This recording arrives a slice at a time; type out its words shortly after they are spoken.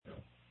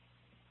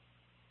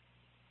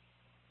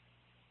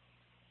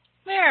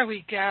There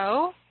we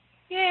go.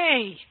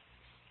 Yay.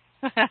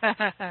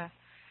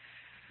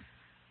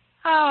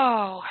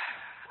 Oh,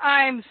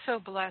 I'm so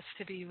blessed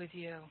to be with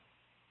you.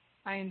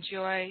 I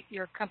enjoy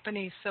your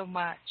company so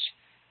much.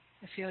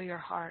 I feel your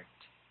heart.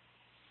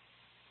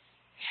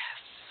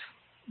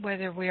 Yes.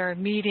 Whether we are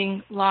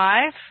meeting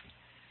live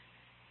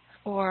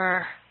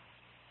or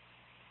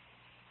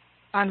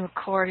on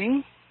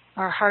recording,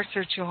 our hearts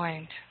are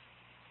joined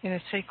in a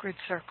sacred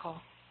circle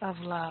of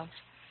love.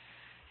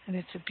 And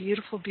it's a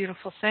beautiful,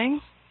 beautiful thing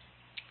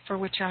for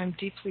which I'm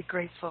deeply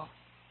grateful.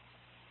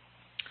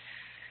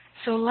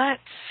 So let's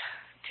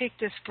take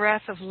this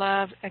breath of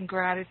love and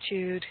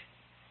gratitude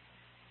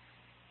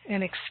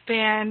and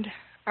expand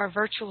our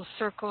virtual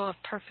circle of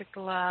perfect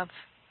love,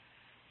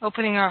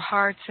 opening our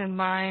hearts and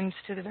minds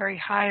to the very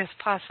highest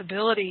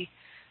possibility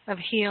of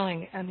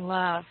healing and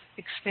love,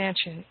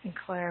 expansion and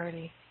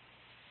clarity.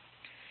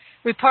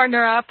 We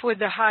partner up with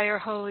the higher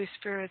Holy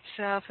Spirit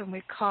self, and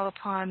we call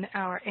upon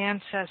our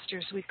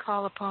ancestors. We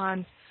call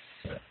upon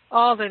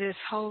all that is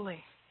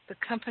holy, the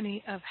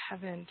company of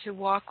heaven, to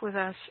walk with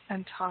us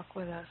and talk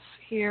with us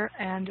here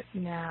and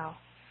now.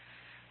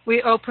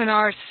 We open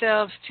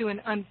ourselves to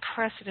an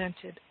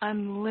unprecedented,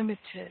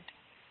 unlimited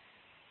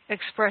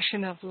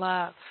expression of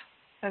love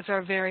as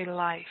our very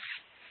life.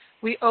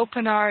 We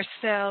open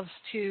ourselves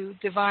to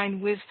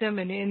divine wisdom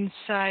and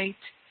insight,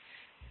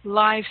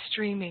 live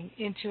streaming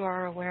into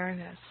our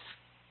awareness.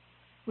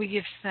 We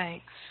give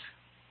thanks.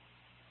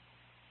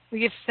 We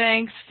give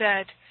thanks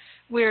that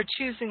we're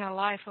choosing a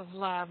life of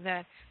love,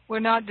 that we're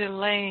not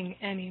delaying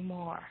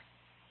anymore.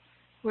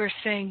 We're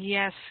saying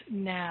yes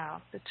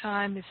now. The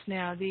time is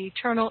now. The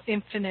eternal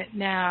infinite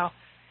now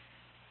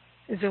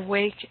is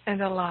awake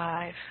and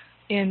alive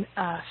in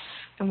us.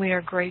 And we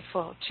are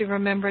grateful to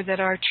remember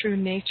that our true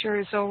nature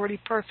is already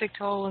perfect,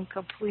 whole, and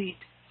complete.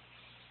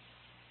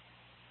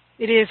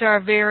 It is our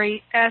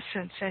very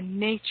essence and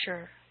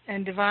nature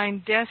and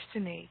divine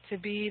destiny to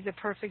be the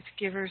perfect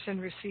givers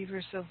and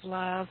receivers of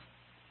love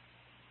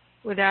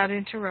without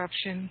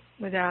interruption,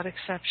 without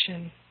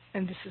exception.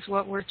 And this is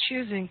what we're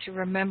choosing to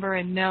remember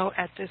and know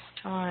at this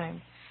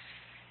time.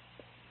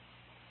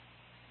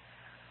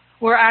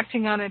 We're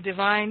acting on a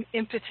divine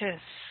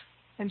impetus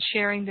and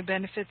sharing the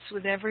benefits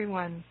with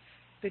everyone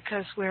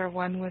because we're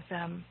one with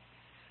them.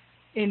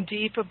 In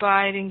deep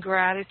abiding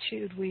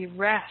gratitude, we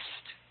rest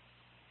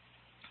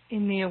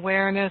in the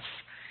awareness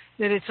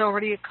that it's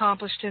already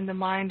accomplished in the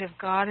mind of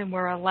God, and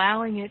we're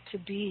allowing it to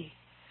be.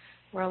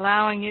 We're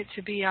allowing it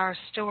to be our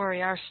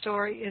story. Our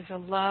story is a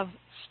love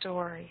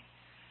story.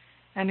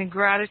 And in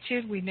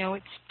gratitude, we know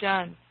it's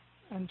done.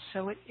 And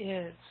so it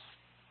is.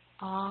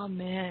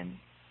 Amen.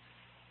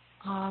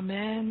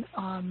 Amen,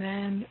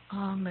 amen,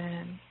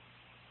 amen.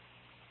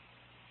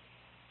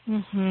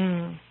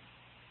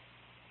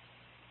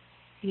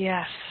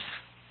 Yes.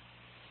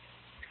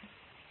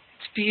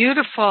 It's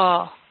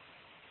beautiful.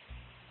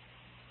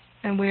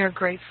 And we are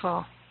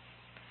grateful.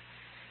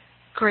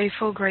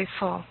 Grateful,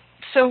 grateful.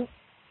 So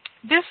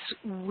this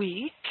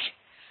week,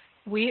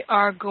 we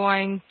are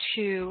going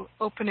to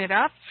open it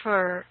up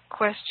for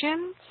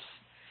questions.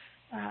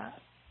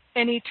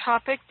 Any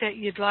topic that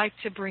you'd like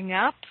to bring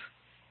up,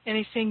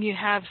 anything you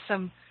have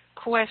some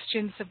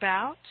questions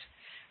about.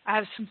 I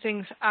have some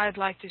things I'd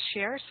like to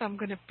share, so I'm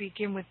going to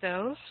begin with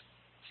those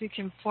so you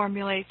can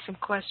formulate some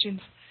questions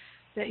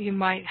that you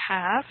might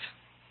have.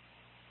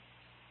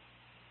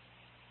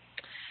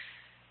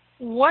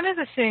 One of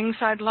the things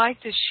I'd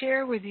like to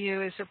share with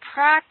you is a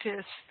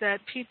practice that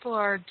people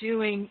are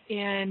doing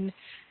in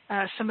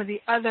some of the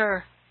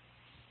other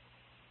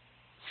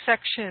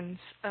sections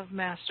of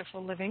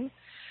Masterful Living.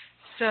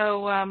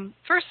 So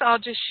first I'll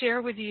just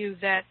share with you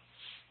that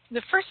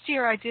the first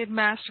year I did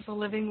Masterful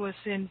Living was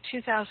in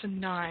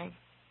 2009.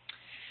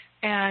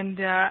 And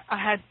I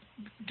had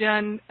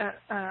done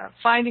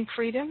Finding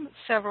Freedom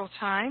several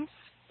times.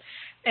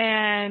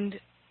 And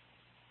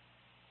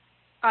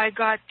I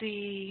got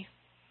the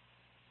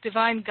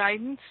divine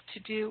guidance to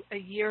do a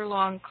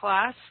year-long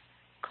class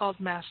called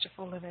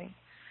Masterful Living.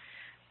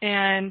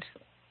 And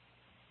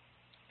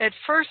at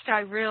first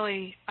I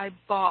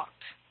balked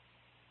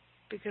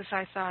because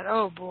I thought,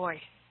 oh boy,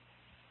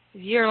 a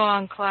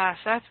year-long class,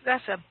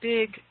 that's a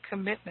big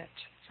commitment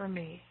for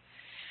me.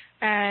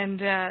 And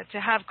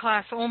to have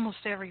class almost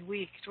every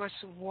week, it was,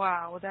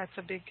 wow, that's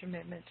a big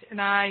commitment.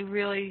 And I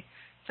really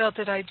felt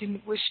that I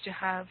didn't wish to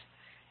have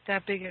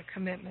that big a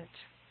commitment.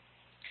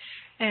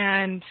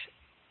 And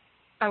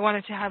I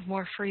wanted to have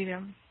more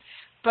freedom.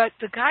 But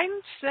the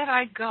guidance that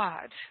I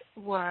got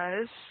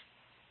was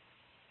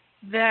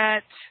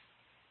that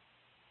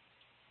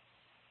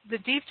the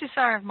deep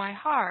desire of my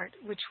heart,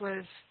 which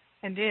was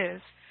and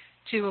is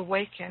to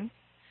awaken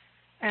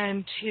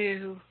and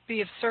to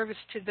be of service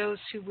to those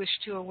who wish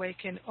to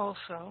awaken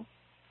also,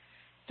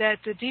 that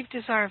the deep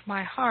desire of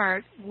my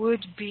heart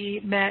would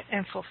be met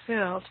and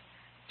fulfilled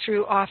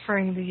through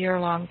offering the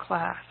year-long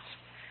class.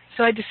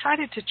 So I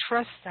decided to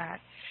trust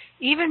that.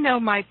 Even though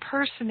my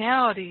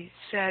personality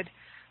said,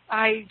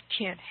 I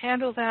can't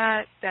handle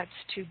that, that's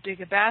too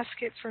big a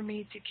basket for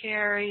me to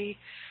carry,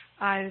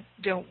 I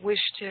don't wish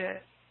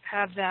to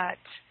have that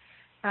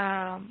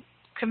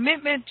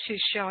commitment to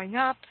showing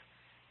up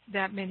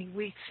that many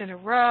weeks in a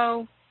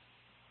row.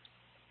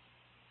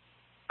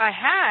 I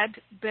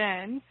had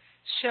been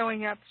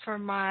showing up for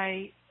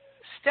my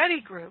study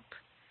group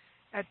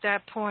at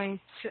that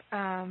point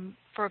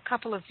for a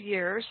couple of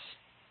years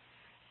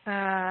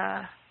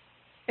and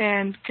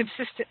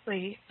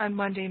consistently on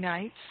Monday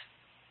nights.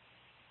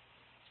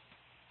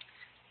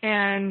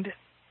 And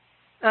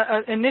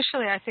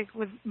initially, I think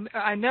with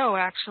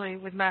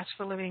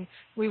Masterful Living,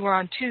 we were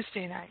on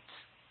Tuesday nights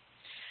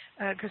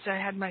because I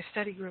had my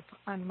study group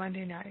on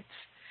Monday nights.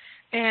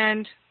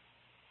 And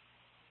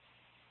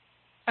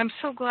I'm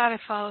so glad I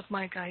followed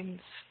my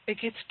guidance. It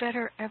gets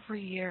better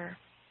every year,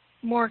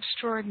 more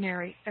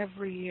extraordinary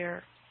every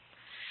year.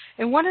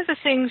 And one of the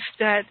things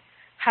that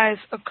has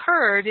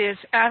occurred is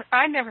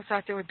I never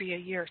thought there would be a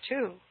year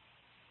two.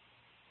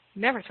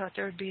 Never thought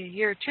there would be a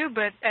year two,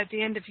 but at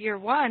the end of year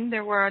one,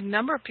 there were a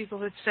number of people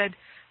that said,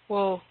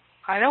 well,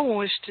 I don't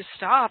wish to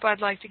stop.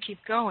 I'd like to keep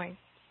going.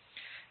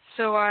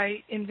 So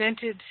I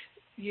invented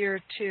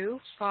year two,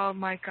 followed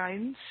my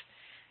guidance,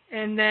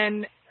 and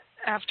then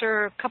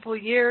after a couple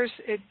of years,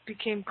 it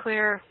became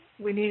clear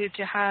we needed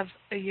to have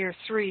a year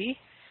three.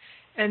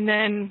 And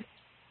then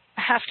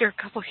after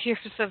a couple of years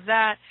of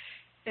that,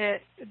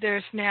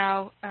 there's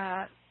now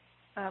a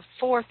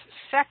fourth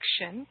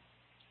section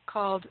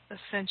called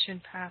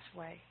Ascension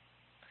Pathway.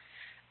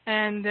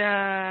 And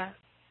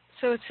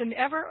so it's an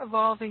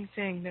ever-evolving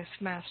thing, this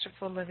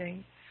Masterful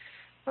Living.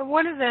 But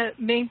one of the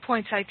main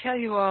points I tell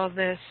you all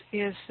this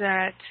is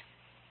that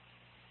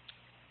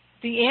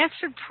the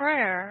answered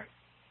prayer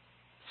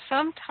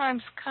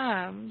sometimes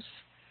comes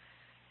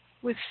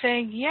with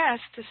saying yes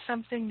to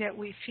something that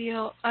we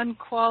feel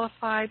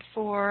unqualified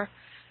for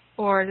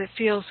or that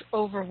feels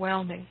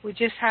overwhelming. We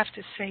just have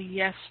to say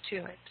yes to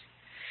it.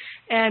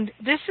 And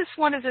this is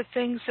one of the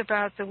things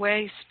about the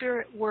way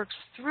Spirit works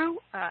through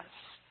us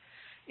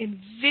in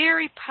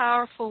very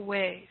powerful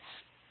ways.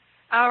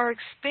 Our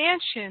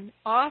expansion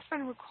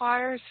often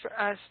requires for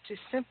us to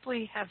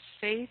simply have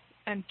faith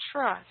and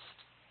trust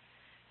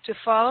to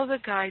follow the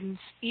guidance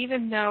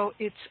even though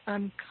it's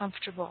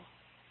uncomfortable,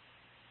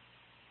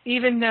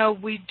 even though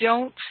we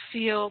don't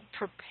feel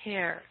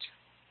prepared.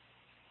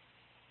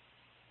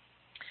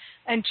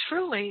 And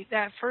truly,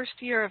 that first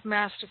year of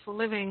Masterful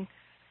Living,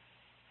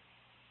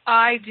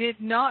 I did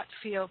not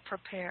feel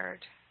prepared.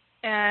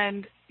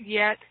 And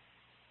yet,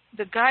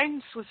 the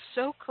guidance was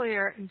so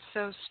clear and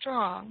so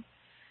strong,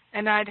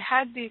 and I'd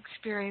had the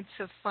experience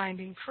of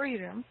finding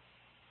freedom.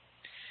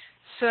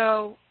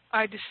 So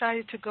I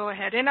decided to go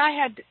ahead. And I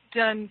had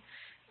done,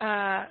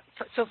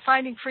 so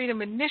Finding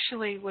Freedom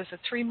initially was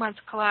a 3-month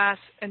class,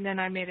 and then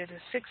I made it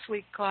a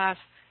 6-week class,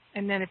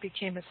 and then it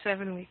became a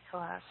 7-week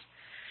class.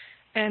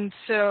 And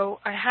so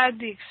I had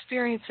the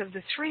experience of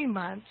the 3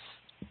 months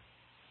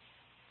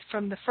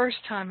from the first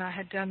time I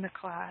had done the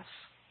class.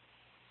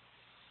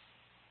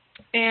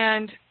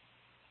 And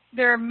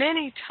there are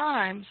many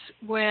times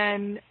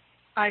when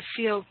I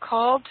feel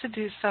called to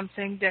do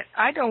something that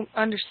I don't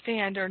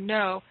understand or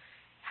know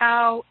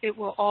how it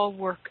will all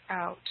work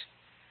out.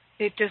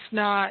 It does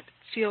not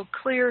feel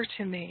clear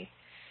to me.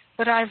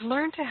 But I've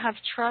learned to have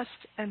trust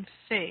and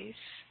faith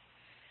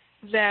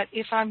that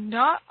if I'm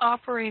not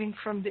operating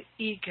from the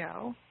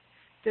ego,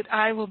 that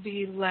I will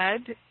be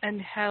led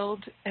and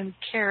held and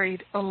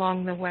carried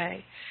along the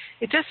way.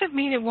 It doesn't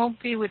mean it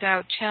won't be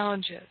without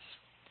challenges.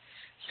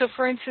 So,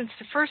 for instance,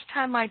 the first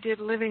time I did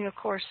Living A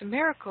Course in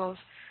Miracles,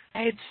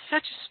 I had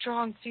such a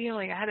strong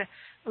feeling. I had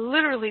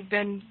literally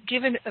been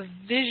given a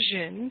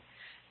vision,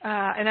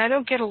 and I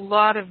don't get a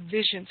lot of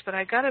visions, but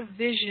I got a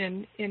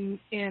vision in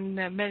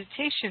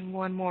meditation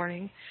one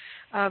morning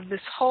of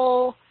this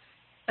whole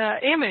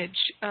image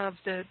of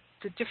the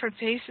different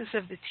faces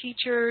of the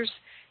teachers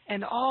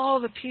and all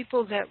the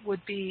people that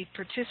would be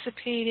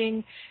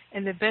participating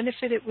and the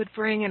benefit it would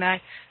bring. And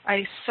I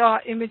saw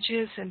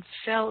images and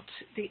felt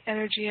the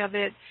energy of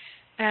it,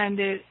 and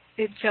it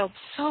felt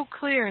so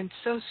clear and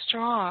so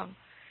strong.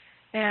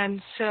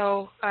 And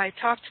so I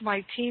talked to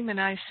my team and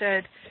I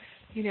said,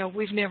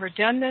 we've never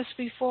done this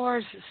before.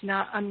 This is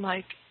not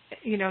unlike,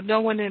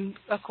 no one in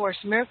A Course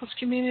in Miracles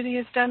community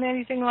has done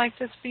anything like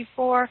this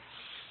before.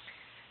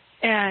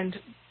 And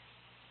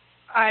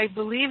I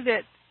believe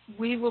that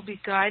we will be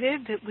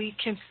guided, that we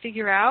can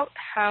figure out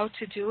how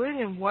to do it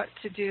and what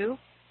to do.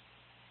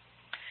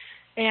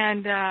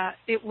 And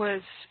it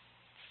was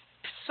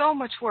so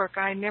much work.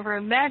 I never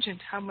imagined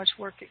how much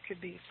work it could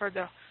be for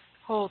the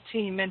whole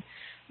team, and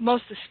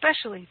most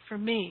especially for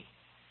me.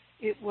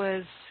 It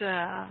was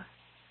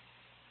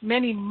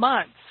many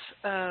months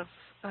of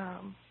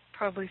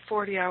probably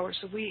 40 hours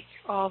a week,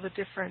 all the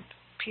different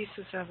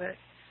pieces of it.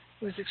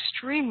 It was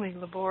extremely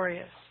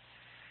laborious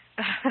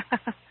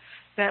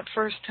that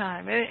first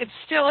time. It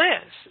still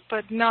is,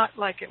 but not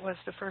like it was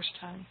the first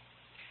time.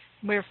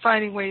 We're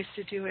finding ways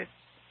to do it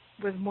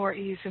with more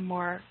ease and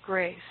more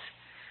grace.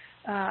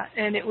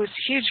 And it was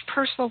huge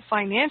personal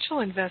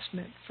financial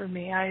investment for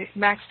me. I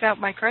maxed out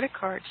my credit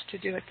cards to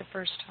do it the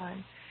first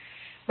time.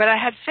 But I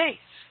had faith.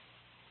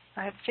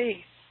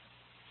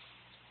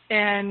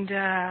 And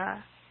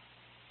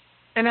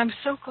I'm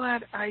so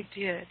glad I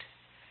did.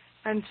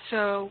 And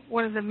so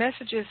one of the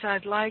messages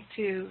I'd like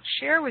to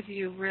share with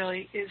you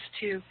really is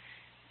to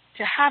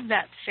have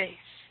that faith.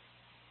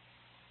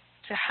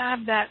 To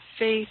have that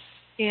faith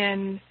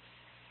in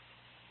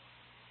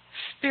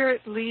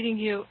Spirit leading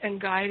you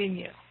and guiding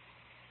you.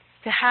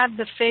 To have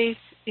the faith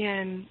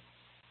in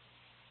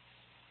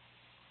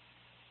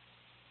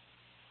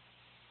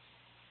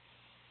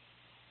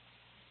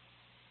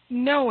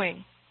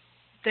knowing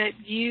that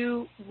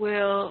you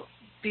will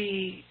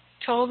be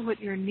told what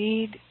you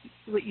need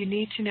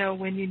to know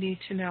when you need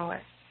to know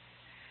it.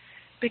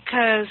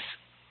 Because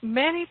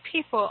many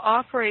people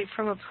operate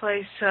from a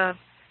place of,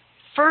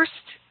 first,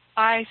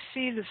 I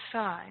see the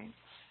signs.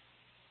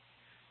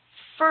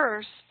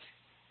 First,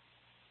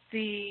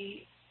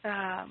 the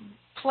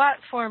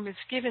platform is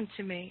given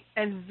to me,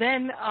 and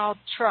then I'll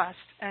trust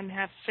and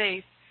have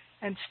faith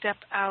and step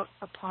out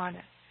upon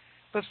it.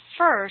 But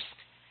first,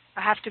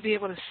 I have to be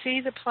able to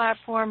see the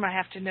platform, I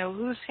have to know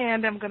whose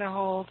hand I'm going to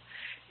hold,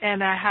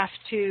 and I have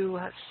to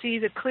see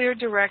the clear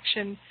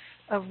direction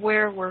of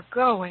where we're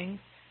going,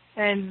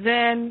 and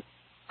then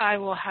I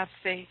will have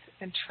faith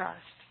and trust.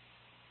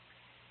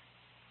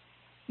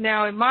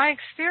 Now, in my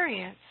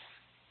experience,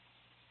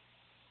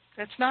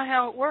 that's not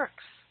how it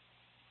works.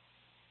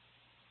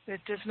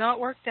 It does not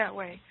work that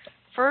way.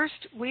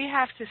 First, we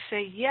have to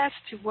say yes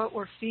to what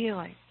we're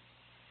feeling,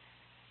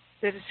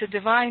 that it's a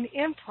divine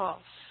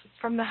impulse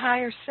from the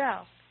higher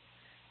self,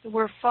 that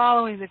we're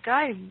following the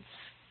guidance.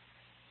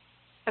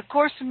 A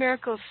Course in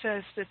Miracles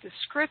says that the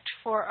script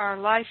for our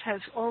life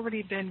has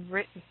already been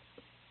written.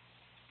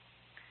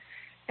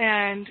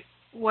 And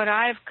what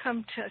I've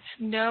come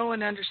to know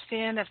and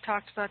understand, I've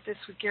talked about this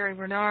with Gary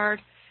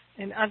Bernard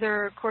and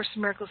other Course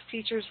in Miracles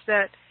teachers,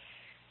 that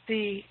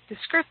the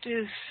script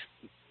is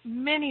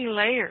many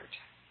layered,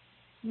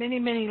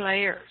 many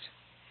layers.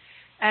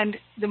 And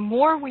the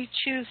more we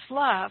choose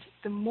love,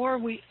 the more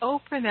we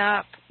open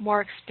up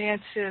more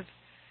expansive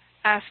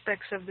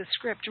aspects of the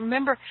script.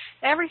 Remember,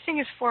 everything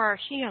is for our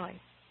healing.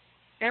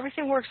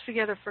 Everything works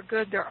together for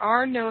good. There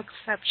are no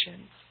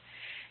exceptions.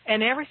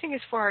 And everything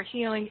is for our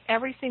healing.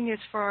 Everything is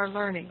for our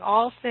learning.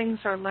 All things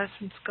are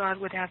lessons God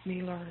would have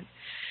me learn.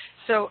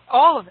 So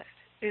all of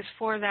it is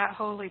for that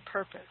holy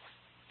purpose.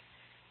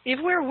 If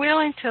we're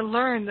willing to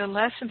learn the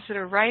lessons that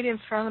are right in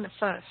front of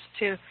us,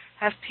 to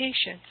have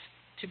patience,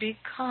 to be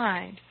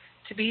kind,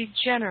 to be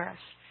generous,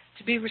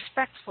 to be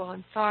respectful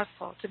and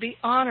thoughtful, to be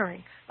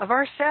honoring of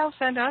ourselves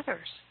and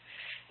others,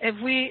 if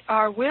we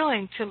are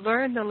willing to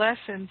learn the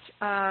lessons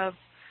of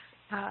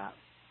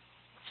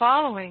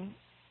following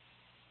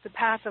the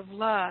path of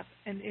love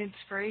and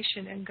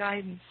inspiration and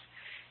guidance,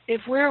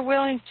 if we're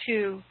willing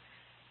to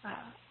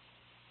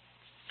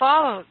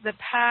follow the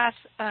path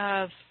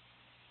of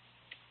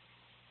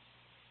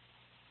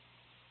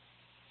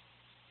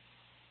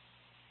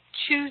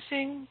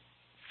choosing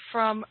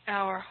from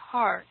our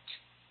heart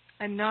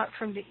and not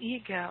from the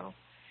ego,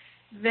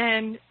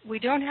 then we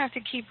don't have to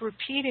keep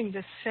repeating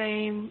the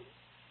same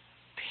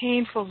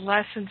painful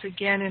lessons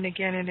again and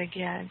again and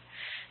again.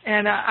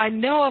 And I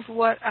know of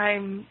what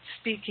I'm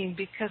speaking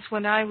because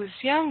when I was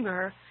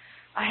younger,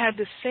 I had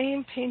the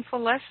same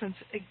painful lessons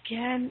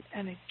again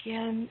and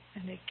again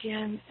and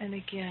again and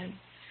again.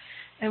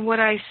 And what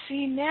I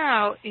see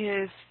now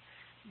is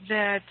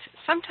that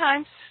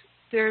sometimes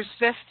there's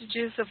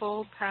vestiges of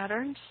old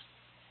patterns,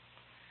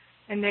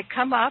 and they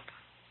come up,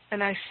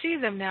 and I see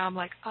them now. I'm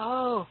like,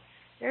 oh,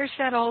 there's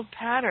that old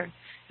pattern.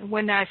 And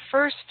when I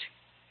first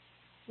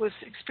was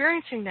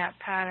experiencing that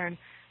pattern,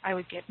 I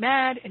would get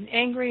mad and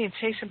angry and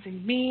say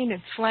something mean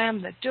and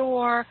slam the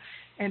door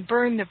and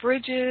burn the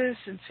bridges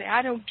and say,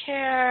 I don't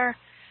care.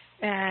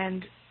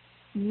 And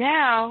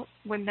now,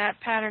 when that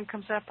pattern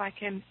comes up, I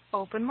can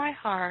open my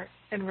heart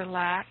and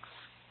relax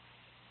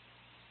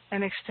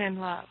and extend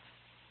love.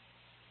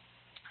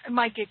 I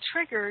might get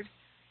triggered,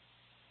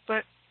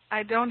 but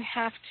I don't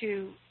have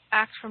to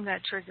act from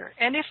that trigger.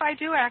 And if I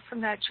do act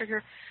from that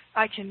trigger,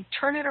 I can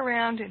turn it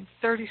around in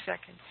 30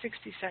 seconds,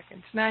 60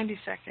 seconds, 90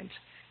 seconds,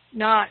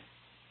 not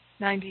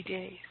 90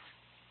 days.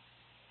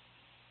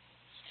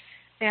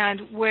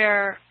 And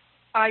where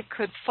I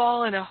could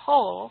fall in a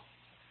hole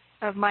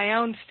of my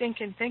own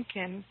stinking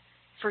thinking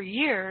for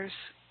years,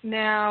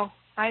 now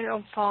I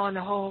don't fall in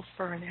a hole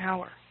for an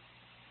hour.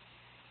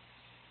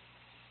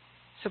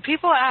 So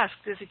people ask,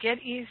 does it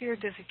get easier?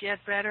 Does it get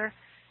better?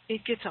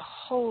 It gets a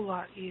whole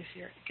lot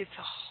easier. It gets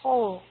a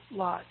whole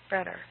lot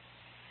better.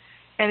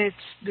 And it's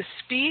the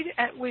speed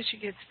at which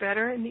it gets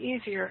better and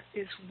easier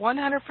is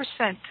 100%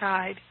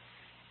 tied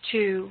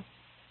to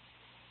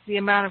the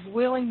amount of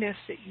willingness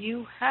that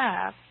you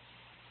have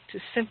to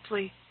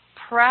simply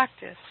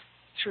practice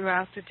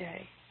throughout the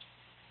day.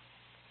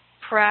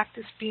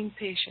 Practice being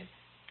patient.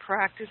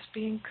 Practice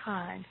being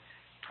kind.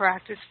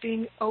 Practice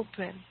being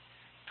open.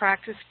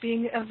 Practice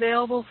being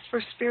available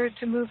for Spirit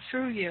to move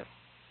through you.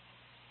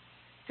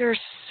 There are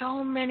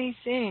so many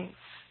things,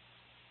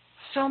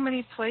 so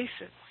many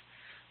places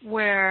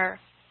where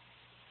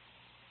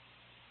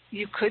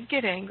you could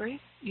get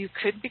angry, You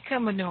could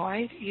become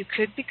annoyed. You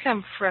could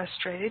become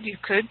frustrated. You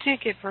could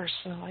take it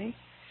personally.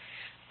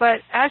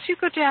 But as you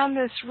go down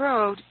this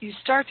road, you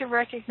start to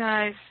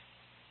recognize,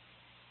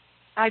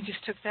 I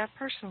just took that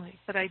personally,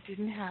 but I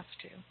didn't have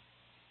to.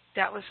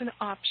 That was an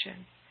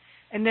option.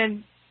 And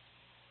then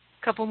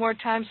a couple more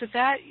times of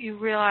that, you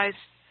realize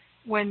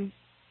when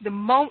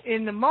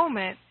in the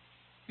moment,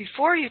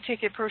 before you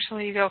take it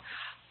personally, you go,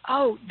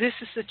 oh, this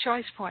is the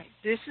choice point.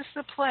 This is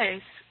the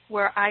place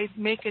where I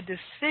make a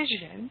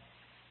decision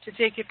to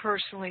take it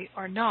personally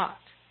or not.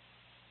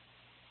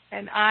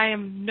 And I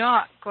am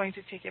not going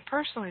to take it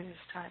personally this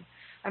time.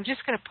 I'm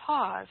just going to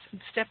pause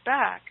and step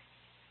back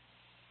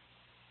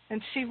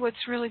and see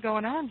what's really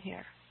going on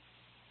here.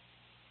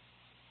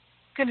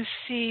 I'm going to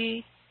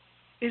see,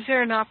 is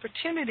there an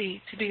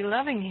opportunity to be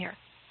loving here?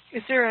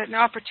 Is there an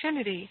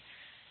opportunity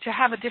to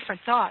have a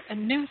different thought, a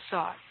new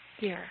thought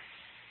here?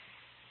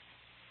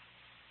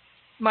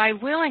 My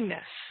willingness.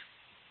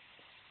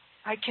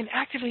 I can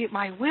activate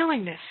my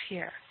willingness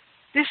here.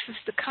 This is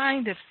the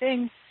kind of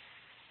thing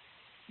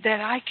that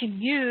I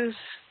can use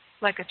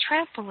like a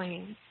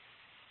trampoline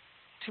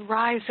to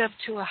rise up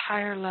to a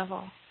higher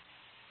level.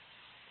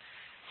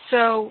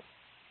 So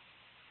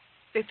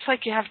it's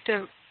like you have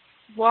to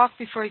walk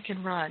before you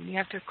can run. You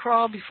have to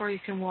crawl before you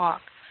can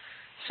walk.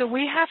 So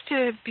we have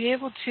to be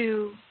able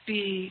to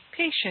be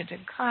patient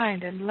and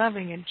kind and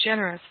loving and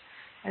generous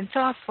and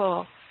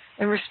thoughtful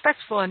and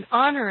respectful and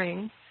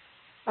honoring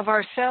of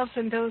ourselves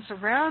and those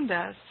around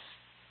us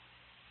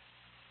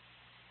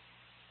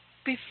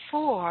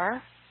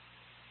before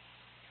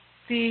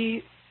the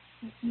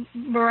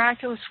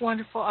miraculous,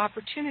 wonderful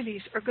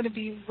opportunities are going to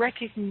be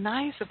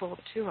recognizable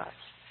to us.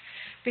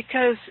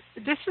 Because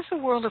this is a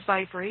world of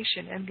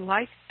vibration, and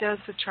like does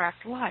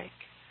attract like.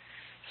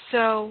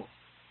 So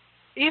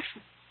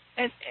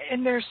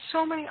and there's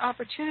so many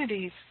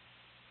opportunities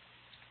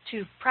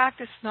to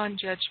practice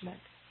non-judgment.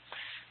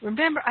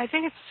 Remember, I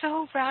think it's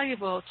so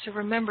valuable to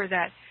remember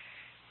that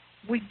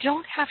we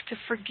don't have to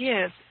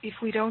forgive if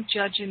we don't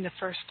judge in the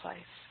first place.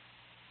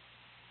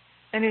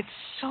 And it's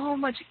so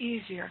much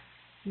easier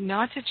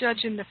not to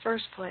judge in the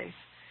first place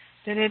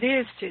than it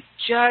is to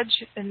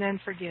judge and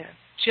then forgive.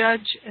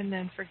 Judge and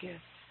then forgive.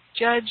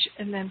 Judge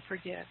and then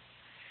forgive.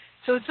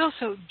 So it's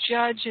also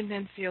judge and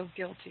then feel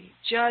guilty.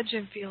 Judge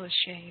and feel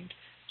ashamed.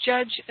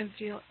 Judge and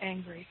feel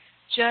angry.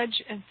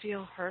 Judge and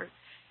feel hurt.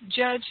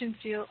 Judge and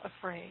feel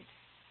afraid.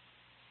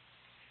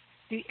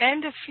 The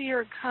end of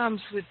fear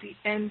comes with the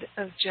end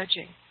of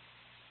judging.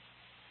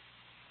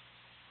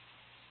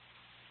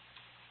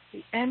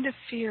 The end of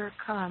fear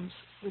comes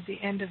with the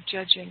end of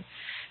judging.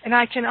 And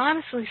I can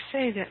honestly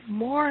say that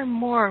more and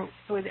more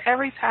with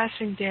every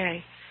passing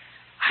day,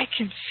 I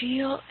can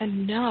feel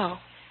and know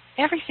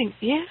everything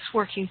is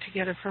working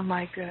together for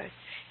my good.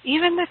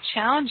 Even the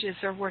challenges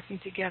are working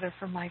together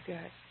for my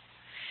good.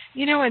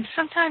 You know, and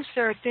sometimes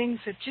there are things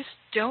that just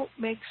don't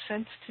make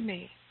sense to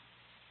me.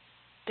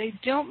 They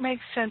don't make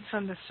sense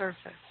on the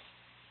surface.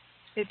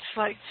 It's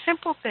like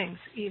simple things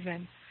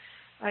even.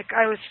 Like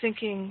I was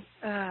thinking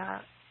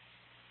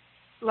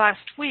last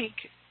week,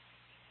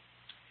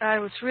 I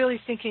was really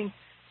thinking,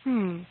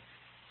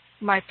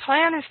 my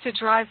plan is to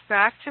drive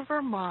back to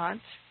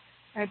Vermont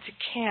and to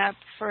camp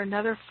for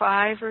another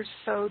 5 or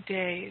so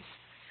days,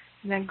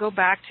 and then go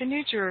back to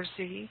New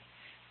Jersey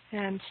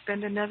and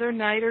spend another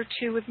night or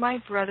two with my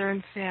brother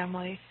and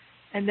family,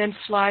 and then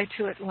fly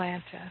to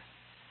Atlanta.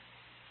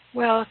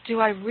 Well, do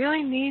I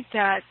really need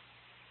that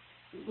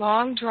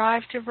long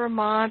drive to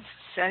Vermont,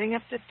 setting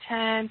up the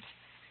tent,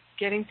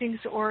 getting things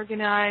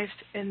organized,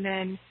 and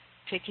then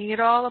taking it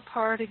all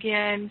apart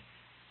again,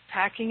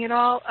 packing it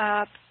all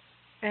up,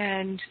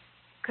 and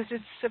because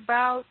it's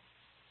about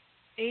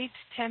 8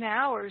 to 10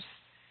 hours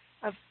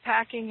of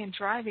packing and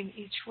driving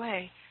each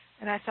way.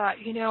 And I thought,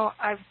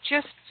 I've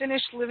just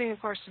finished living A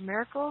Course in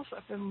Miracles.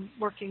 I've been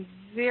working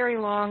very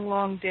long,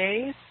 long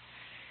days.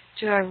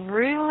 Is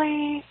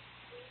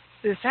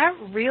that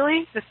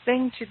really the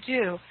thing to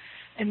do?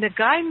 And the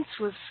guidance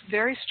was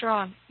very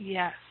strong.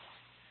 Yes.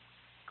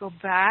 Go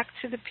back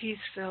to the Peace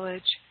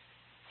Village,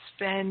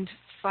 spend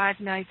 5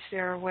 nights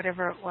there or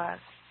whatever it was.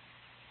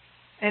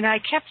 And I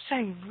kept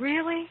saying,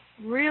 really?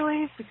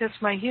 Really? Because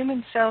my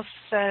human self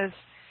says,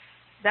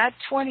 that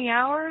 20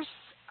 hours,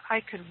 I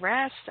could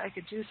rest, I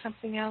could do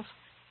something else,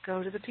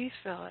 go to the Peace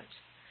Village.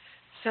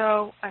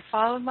 So I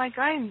followed my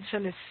guidance,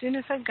 and as soon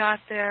as I got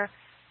there,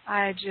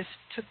 I just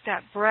took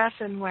that breath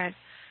and went,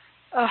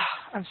 oh,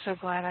 I'm so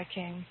glad I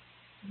came.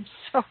 I'm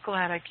so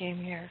glad I came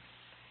here.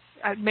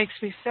 It makes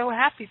me so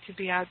happy to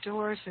be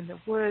outdoors in the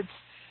woods,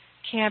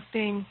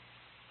 camping,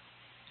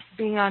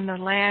 being on the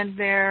land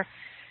there,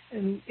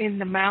 in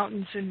the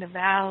mountains, in the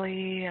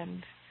valley,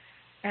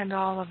 and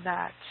all of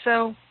that.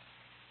 So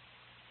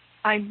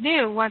I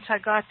knew once I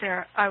got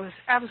there, I was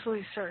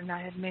absolutely certain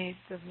I had made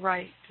the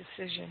right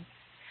decision.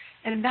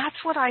 And that's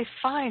what I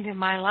find in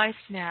my life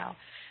now,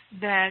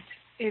 that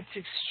it's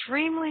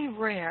extremely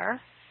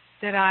rare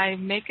that I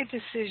make a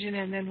decision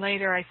and then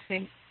later I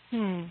think,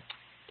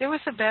 there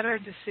was a better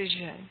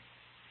decision.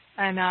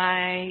 And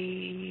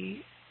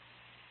I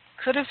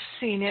could have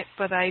seen it,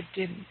 but I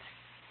didn't.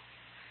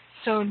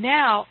 So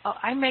now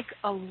I make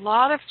a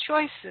lot of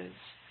choices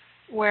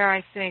where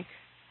I think,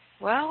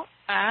 well,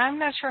 I'm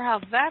not sure how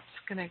that's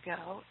going to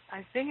go.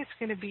 I think it's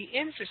going to be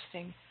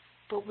interesting,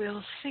 but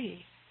we'll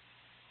see.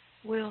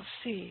 We'll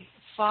see.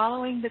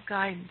 Following the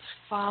guidance,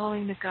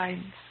 following the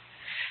guidance.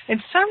 And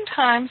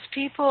sometimes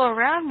people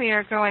around me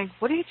are going,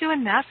 what are you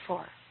doing that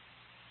for?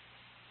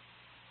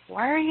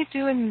 Why are you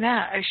doing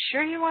that? Are you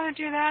sure you want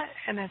to do that?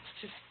 And it's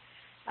just,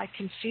 I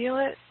can feel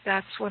it.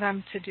 That's what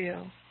I'm to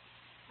do.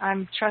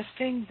 I'm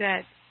trusting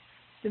that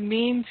the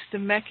means, the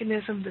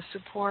mechanism, the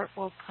support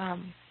will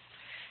come.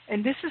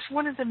 And this is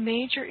one of the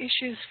major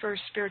issues for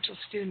spiritual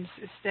students,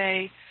 is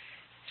they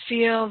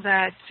feel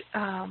that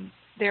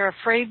they're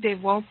afraid they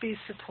won't be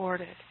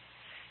supported.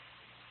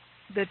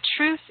 The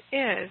truth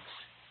is,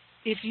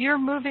 if you're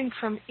moving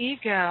from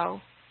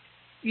ego,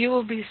 you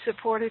will be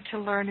supported to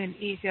learn an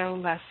ego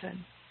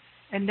lesson.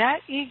 And that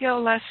ego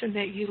lesson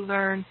that you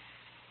learn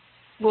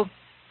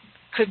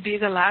could be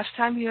the last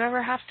time you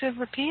ever have to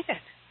repeat it.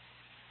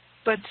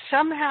 But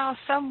somehow,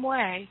 some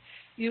way,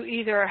 you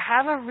either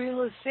have a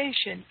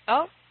realization,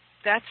 oh,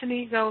 that's an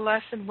ego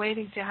lesson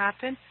waiting to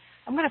happen.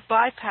 I'm going to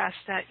bypass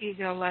that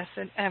ego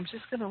lesson, and I'm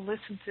just going to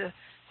listen to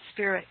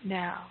Spirit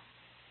now.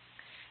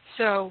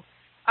 So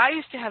I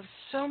used to have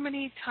so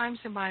many times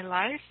in my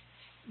life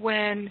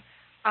when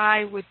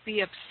I would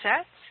be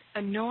upset,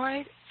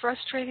 annoyed,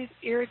 frustrated,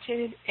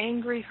 irritated,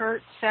 angry,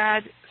 hurt,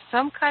 sad,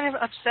 some kind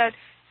of upset,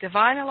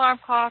 divine alarm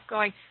clock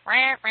going,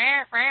 rant,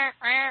 rant, rant,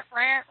 rant,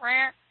 rant,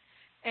 rant.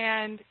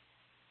 And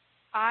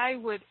I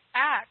would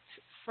act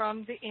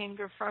from the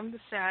anger, from the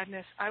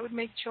sadness. I would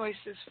make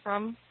choices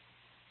from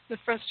the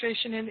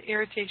frustration and the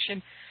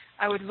irritation.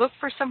 I would look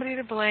for somebody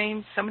to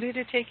blame, somebody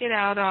to take it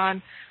out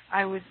on.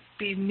 I would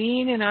be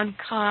mean and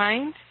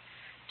unkind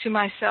to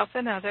myself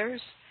and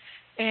others.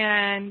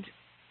 And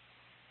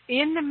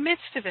in the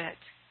midst of it,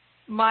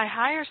 my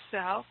higher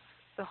self,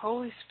 the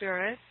Holy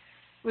Spirit,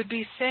 would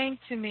be saying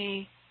to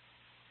me,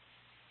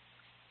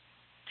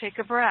 take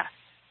a breath.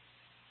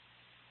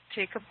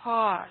 Take a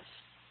pause.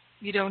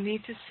 You don't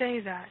need to say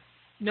that.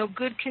 No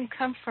good can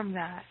come from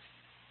that.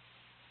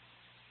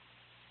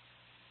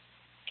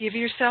 Give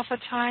yourself a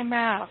time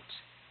out.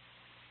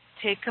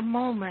 Take a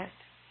moment.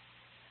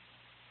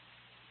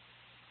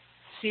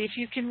 See if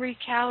you can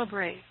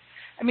recalibrate.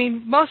 I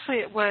mean, mostly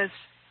it was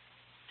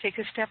take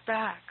a step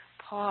back,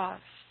 pause.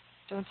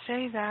 Don't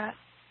say that.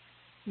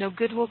 No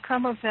good will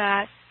come of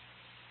that.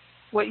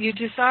 What you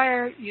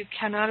desire, you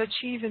cannot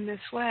achieve in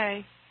this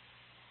way.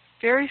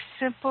 Very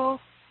simple,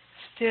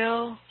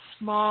 still,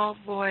 small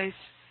voice,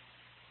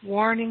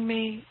 warning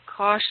me,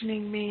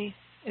 cautioning me,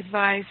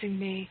 advising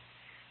me.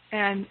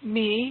 And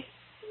me,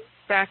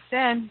 back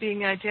then,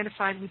 being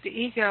identified with the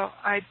ego,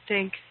 I'd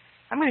think,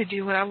 I'm going to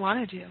do what I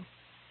want to do.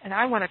 And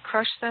I want to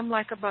crush them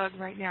like a bug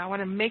right now. I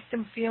want to make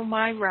them feel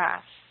my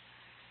wrath.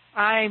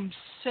 I'm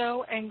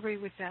so angry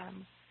with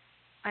them.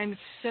 I'm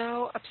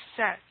so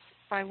upset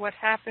by what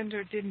happened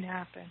or didn't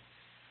happen.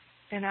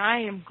 And I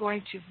am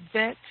going to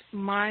vent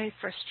my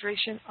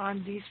frustration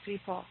on these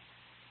people.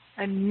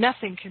 And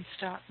nothing can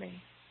stop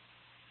me.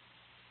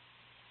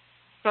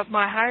 But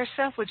my higher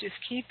self would just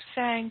keep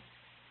saying,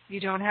 you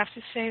don't have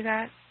to say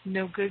that.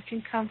 No good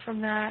can come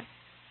from that.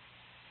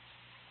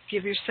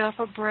 Give yourself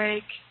a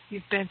break.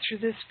 You've been through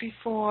this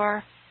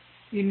before.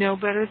 You know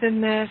better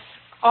than this.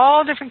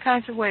 All different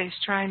kinds of ways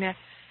trying to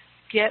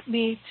get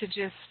me to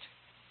just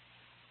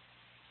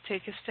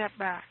take a step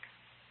back.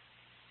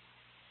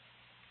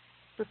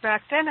 But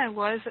back then I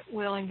wasn't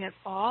willing at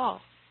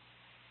all.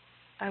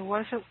 I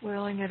wasn't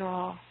willing at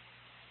all.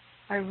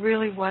 I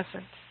really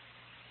wasn't.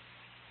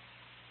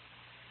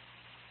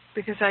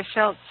 Because I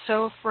felt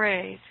so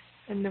afraid.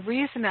 And the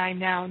reason I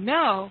now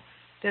know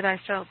that I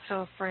felt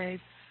so afraid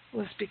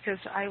was because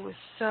I was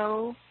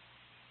so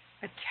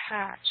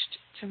attached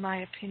to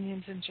my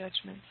opinions and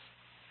judgments.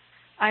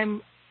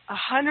 I'm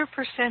 100%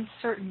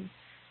 certain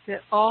that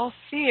all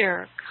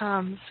fear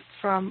comes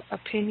from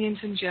opinions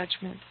and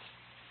judgments.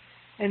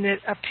 And that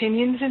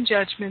opinions and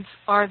judgments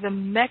are the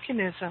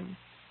mechanism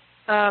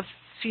of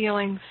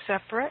feeling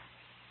separate.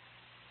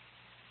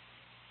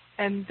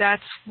 And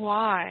that's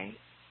why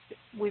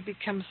we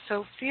become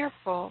so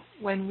fearful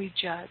when we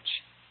judge.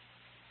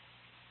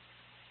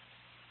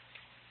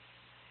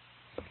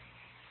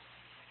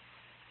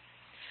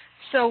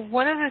 So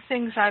one of the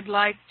things I'd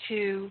like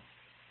to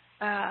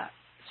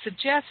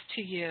suggest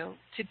to you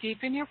to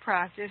deepen your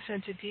practice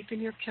and to deepen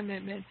your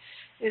commitment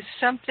is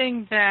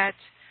something that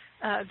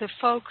the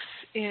folks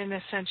in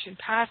Ascension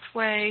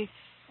Pathway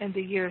and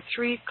the Year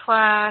 3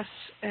 class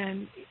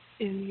and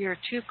in Year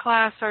 2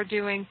 class are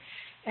doing,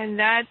 and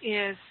that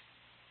is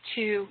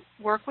to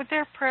work with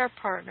their prayer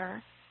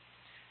partner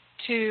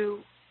to,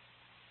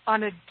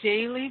 on a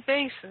daily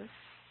basis,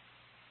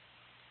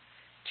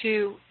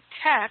 to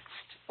text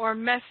or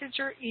message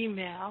or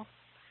email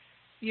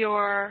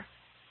your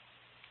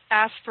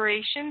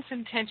aspirations,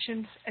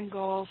 intentions, and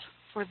goals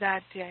for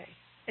that day.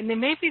 And they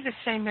may be the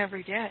same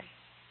every day.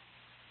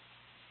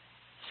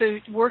 So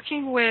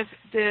working with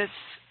this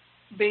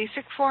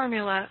basic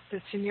formula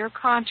that's in your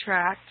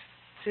contract.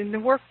 It's in the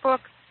workbook.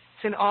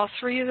 It's in all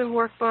 3 of the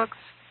workbooks.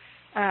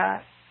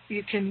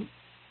 You can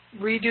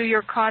redo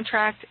your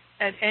contract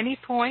at any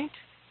point,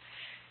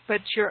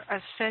 but your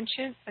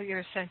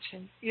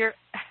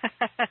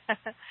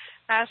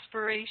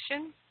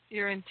aspiration,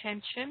 your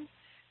intention,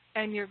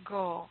 and your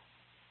goal.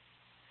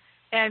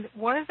 And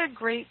one of the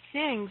great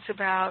things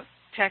about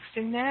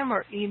texting them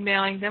or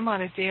emailing them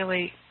on a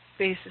daily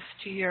basis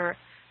to your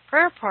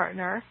prayer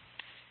partner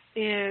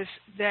is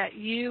that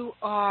you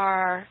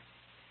are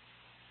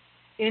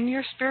in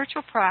your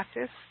spiritual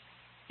practice.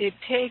 It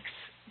takes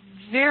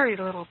very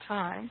little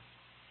time,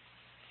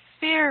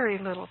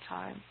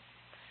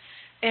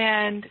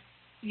 and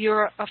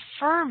you're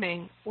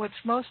affirming what's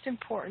most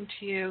important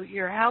to you.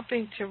 You're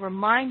helping to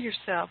remind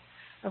yourself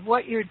of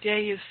what your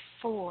day is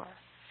for.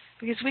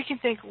 Because we can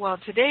think, well,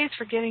 today is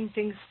for getting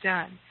things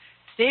done.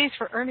 Today is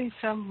for earning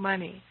some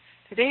money.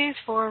 Today is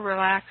for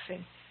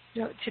relaxing.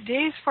 No,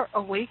 today is for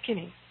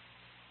awakening.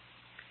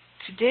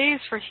 Today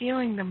is for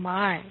healing the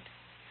mind.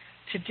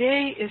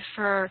 Today is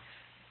for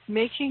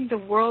making the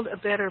world a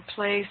better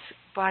place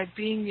by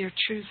being your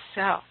true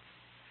self,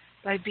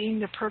 by being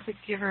the perfect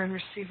giver and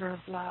receiver of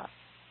love.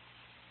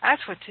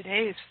 That's what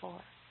today is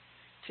for.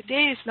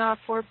 Today is not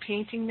for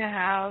painting the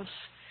house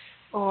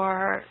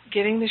or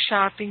getting the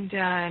shopping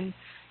done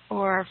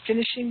or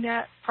finishing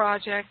that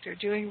project or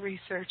doing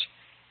research.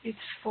 It's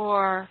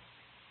for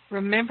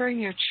remembering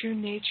your true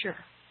nature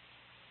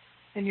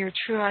and your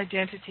true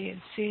identity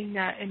and seeing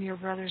that in your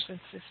brothers and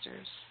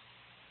sisters.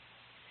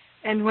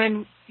 And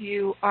when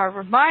you are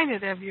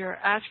reminded of your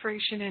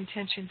aspiration,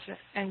 intentions,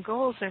 and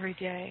goals every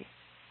day,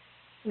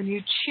 when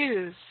you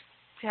choose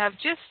to have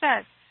just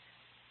that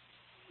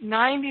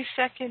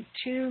 90-second,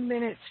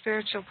 2-minute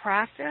spiritual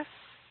practice,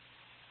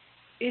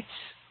 it's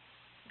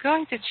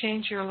going to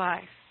change your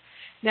life.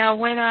 Now,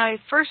 when I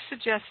first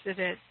suggested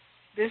it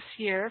this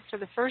year for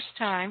the first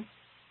time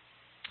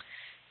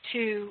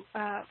to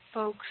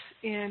folks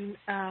in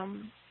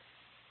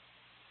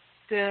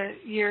the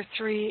Year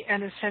 3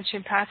 and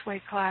Ascension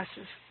Pathway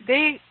classes,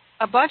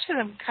 a bunch of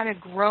them kind of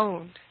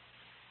groaned.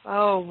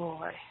 Oh,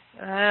 boy.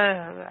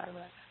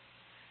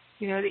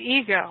 You know, the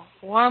ego,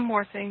 one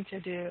more thing to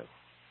do,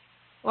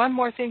 one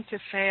more thing to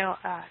fail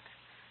at,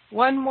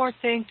 one more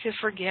thing to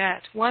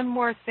forget, one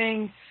more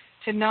thing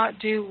to not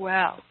do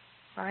well,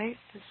 right?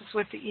 This is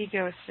what the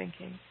ego is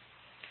thinking.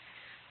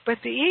 But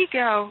the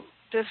ego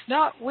does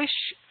not wish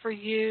for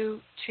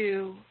you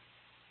to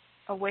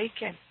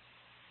awaken.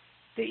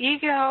 The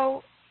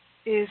ego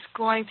is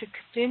going to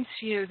convince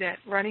you that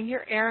running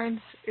your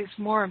errands is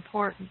more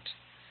important.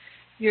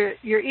 Your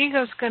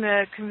ego is going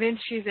to convince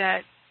you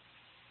that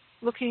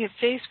looking at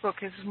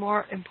Facebook is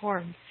more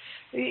important.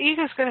 The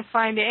ego is going to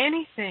find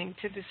anything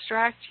to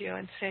distract you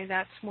and say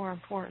that's more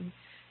important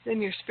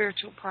than your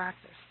spiritual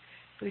practice.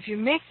 But if you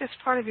make this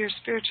part of your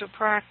spiritual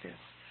practice,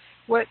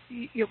 what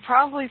you'll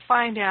probably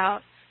find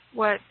out,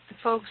 what the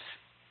folks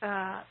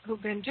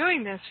who've been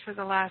doing this for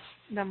the last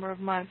number of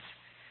months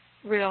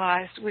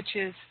realized, which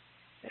is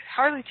it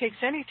hardly takes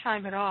any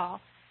time at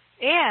all,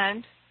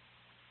 and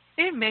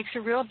it makes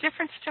a real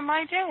difference to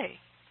my day.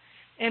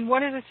 And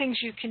one of the things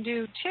you can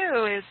do,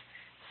 too, is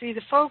see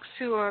the folks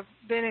who have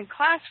been in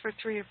class for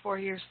 3 or 4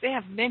 years, they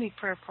have many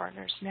prayer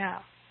partners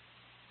now.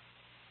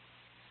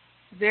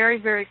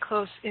 Very, very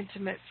close,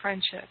 intimate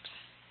friendships.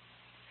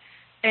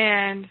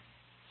 And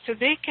so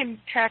they can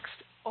text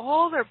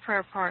all their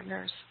prayer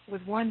partners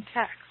with one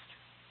text.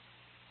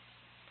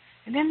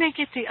 And then they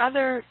get the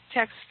other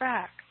text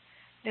back.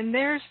 And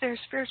there's their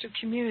spiritual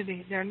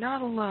community. They're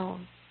not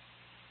alone.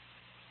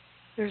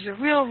 There's a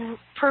real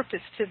purpose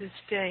to this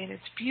day, and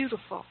it's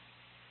beautiful.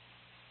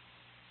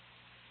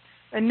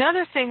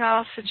 Another thing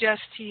I'll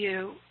suggest to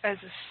you as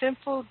a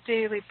simple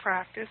daily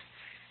practice,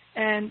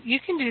 and you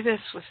can do this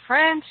with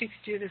friends, you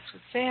can do this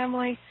with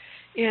family,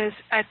 is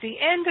at the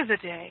end of the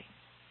day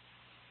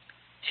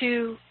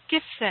to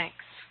give thanks.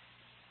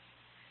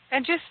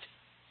 And just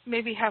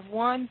maybe have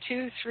 1,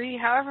 2, 3,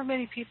 however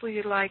many people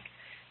you'd like,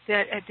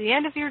 that at the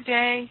end of your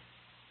day,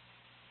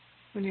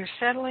 when you're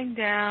settling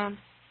down,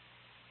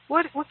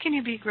 what can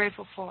you be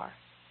grateful for?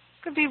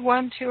 It could be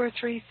 1, 2, or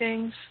 3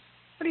 things.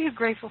 What are you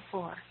grateful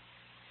for?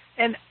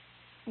 And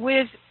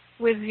with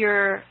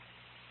your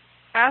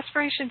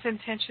aspirations,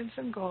 intentions,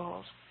 and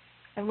goals,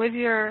 and with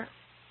your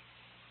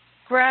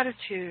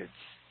gratitudes,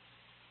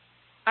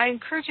 I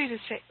encourage you to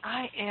say,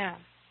 I am.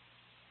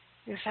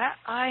 Because that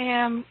I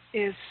am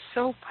is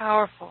so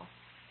powerful.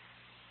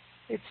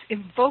 It's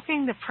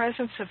invoking the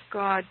presence of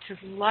God to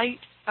light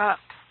up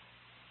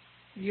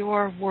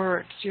your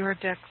words, your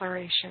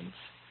declarations.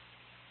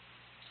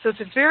 So it's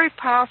a very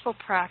powerful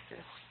practice.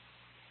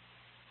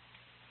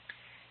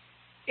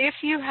 If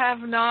you have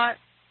not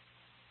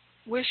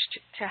wished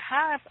to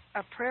have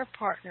a prayer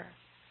partner,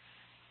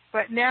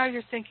 but now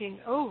you're thinking,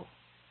 oh,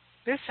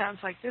 this sounds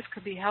like this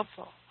could be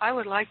helpful. I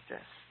would like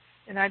this,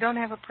 and I don't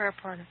have a prayer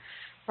partner.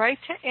 Write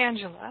to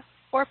Angela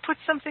or put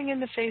something in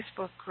the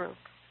Facebook group.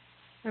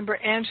 Remember,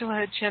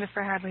 Angela at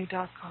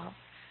JenniferHadley.com.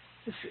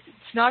 It's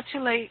not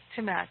too late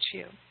to match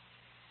you.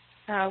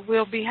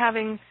 we'll be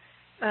having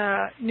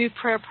new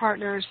prayer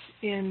partners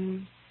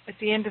at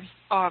the end of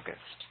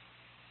August.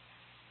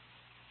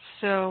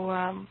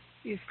 So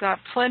you've got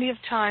plenty of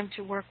time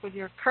to work with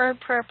your current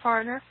prayer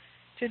partner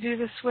to do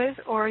this with,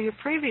 or your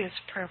previous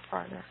prayer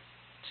partner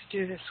to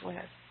do this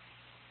with.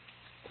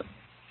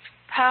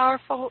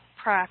 Powerful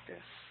practice.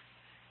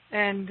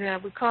 And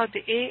we call it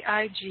the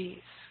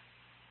AIGs.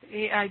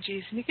 The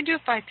AIGs. And you can do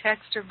it by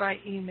text or by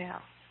email.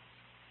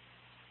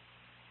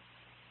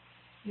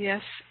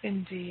 Yes,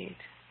 indeed.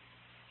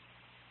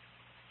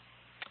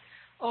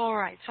 All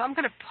right, so I'm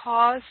going to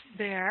pause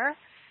there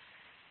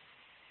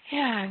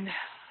and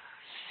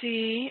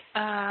see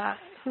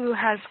who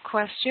has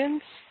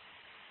questions.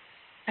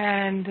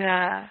 And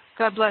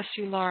God bless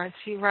you, Lawrence.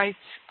 He writes,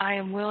 I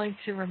am willing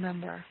to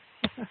remember.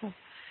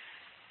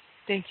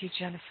 Thank you,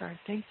 Jennifer.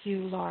 Thank you,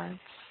 Lawrence.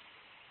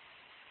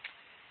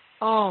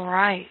 All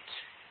right.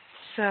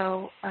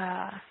 So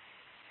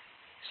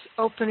just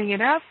opening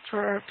it up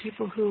for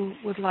people who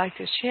would like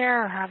to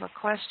share or have a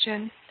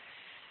question.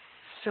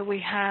 So we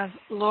have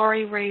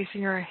Lori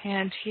raising her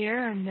hand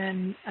here, and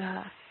then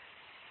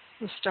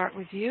we'll start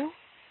with you.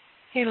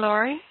 Hey,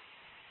 Lori.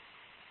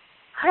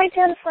 Hi,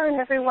 Jennifer and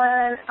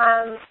everyone.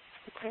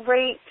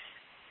 Great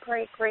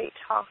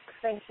talk.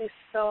 Thank you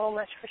so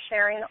much for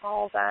sharing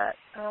all that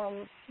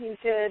you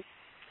did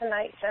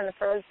tonight,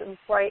 Jennifer. It was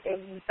right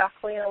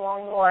exactly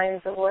along the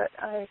lines of what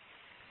I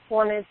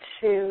wanted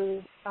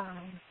to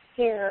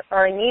hear,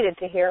 or I needed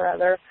to hear,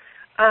 rather.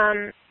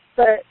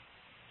 But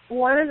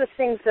one of the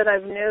things that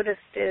I've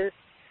noticed is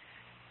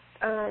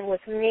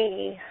with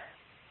me,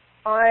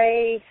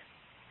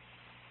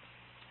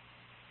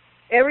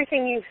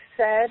 everything you've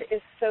said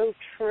is so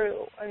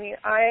true. I mean,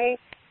 I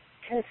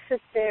can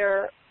sit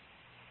there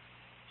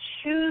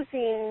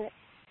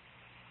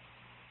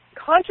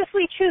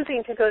consciously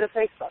choosing to go to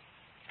Facebook.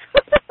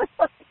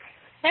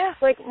 Yeah.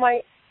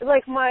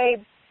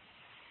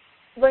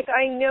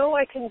 I know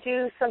I can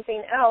do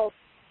something else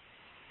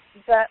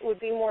that would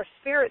be more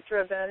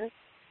spirit-driven,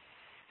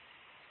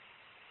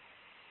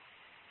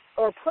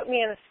 or put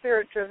me in a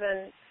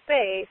spirit-driven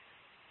space,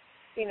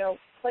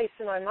 place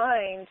in my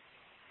mind,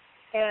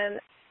 and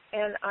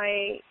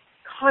I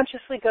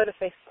consciously go to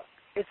Facebook.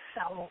 It's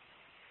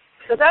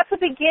so that's the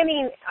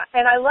beginning,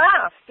 and I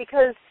laugh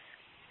because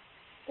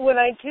when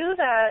I do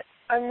that,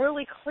 I'm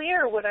really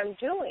clear what I'm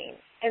doing,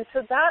 and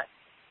so that,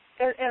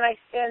 and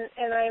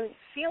I'm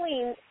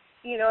feeling,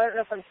 I don't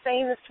know if I'm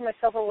saying this to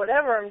myself or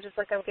whatever. I'm just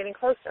like, I'm getting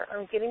closer.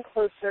 I'm getting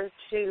closer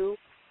to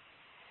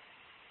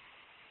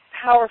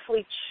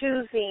powerfully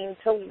choosing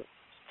to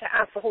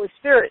ask the Holy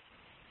Spirit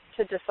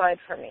to decide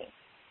for me,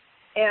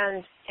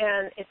 and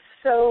it's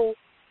so.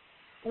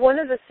 One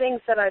of the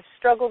things that I've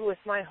struggled with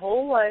my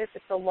whole life,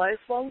 it's a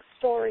lifelong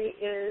story,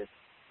 is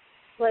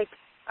I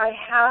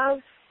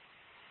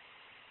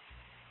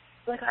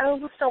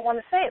almost don't want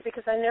to say it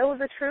because I know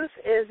the truth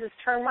is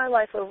turn my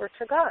life over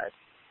to God.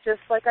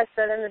 Just like I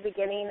said in the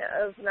beginning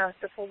of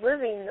Masterful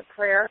Living, the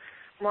prayer,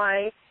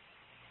 my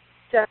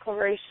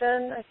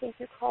declaration, I think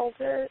you called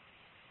it,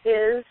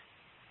 is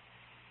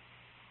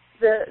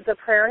the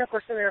prayer in A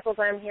Course in Miracles,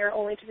 I am here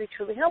only to be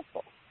truly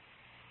helpful.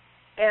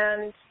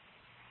 And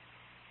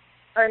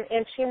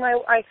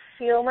I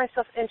feel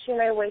myself inching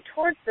my way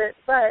towards it,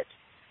 but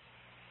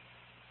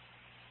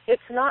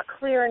it's not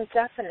clear and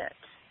definite,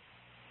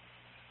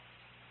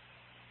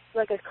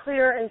 like a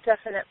clear and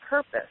definite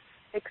purpose,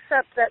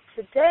 except that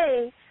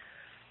today,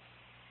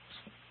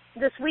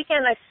 this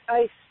weekend,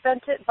 I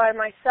spent it by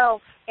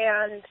myself,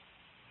 and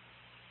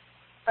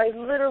I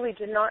literally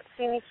did not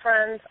see any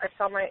friends. I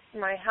saw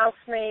my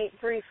housemate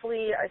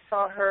briefly. I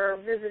saw her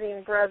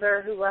visiting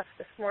brother who left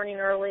this morning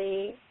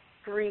early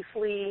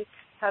briefly,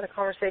 had a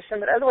conversation,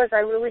 but otherwise I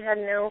really had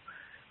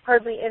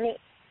hardly any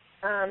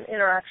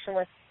interaction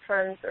with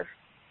friends,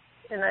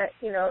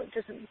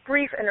 just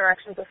brief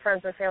interactions with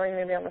friends and family,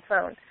 maybe on the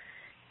phone.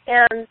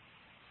 And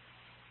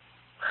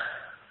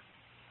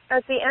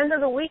at the end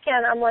of the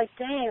weekend, I'm like,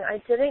 dang, I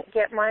didn't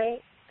get my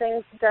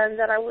things done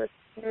that I was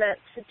meant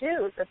to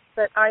do,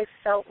 that I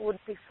felt would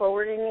be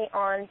forwarding me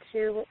on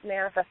to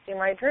manifesting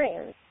my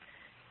dreams.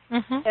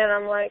 Mm-hmm. And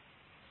I'm like,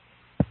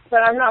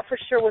 but I'm not for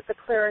sure what the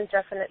clear and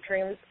definite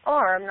dreams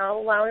are. I'm not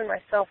allowing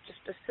myself just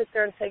to sit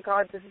there and say,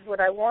 God, this is what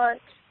I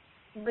want.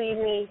 Lead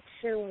me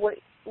to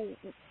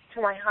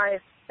my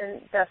highest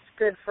and best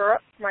good for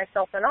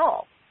myself and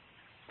all.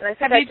 And I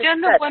think Have you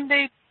done the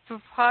one-day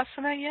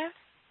Vipassana yet?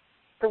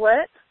 The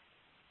what?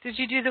 Did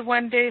you do the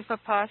one-day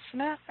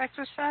Vipassana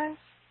exercise?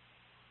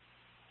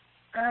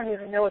 I don't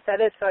even know what that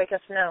is, so I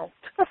guess no.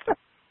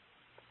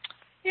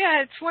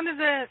 Yeah, it's one of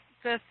the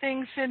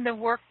things in the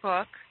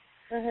workbook.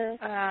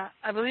 Mm-hmm.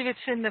 I believe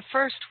it's in the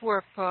first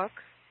workbook,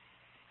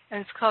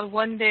 and it's called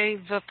One Day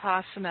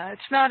Vipassana.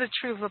 It's not a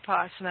true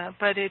Vipassana,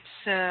 but it's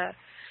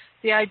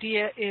the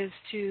idea is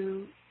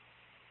to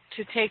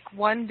take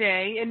one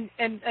day,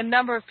 and a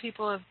number of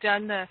people have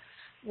done the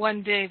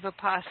One Day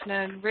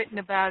Vipassana and written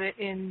about it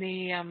in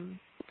the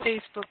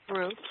Facebook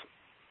group.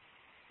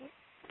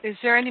 Is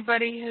there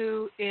anybody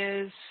who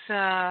is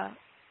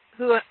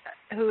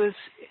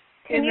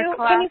Can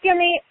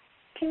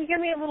you give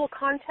me a little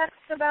context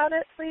about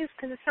it, please?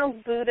 Because it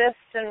sounds Buddhist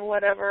and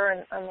whatever,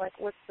 and I'm like,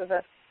 what does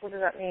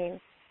that mean?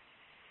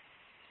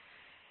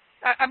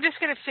 I'm just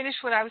going to finish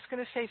what I was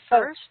going to say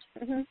first.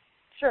 Oh. Mm-hmm.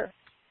 Sure.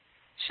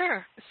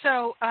 Sure.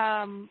 So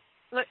I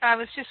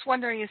was just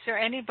wondering, is there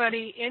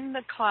anybody in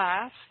the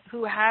class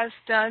who has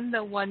done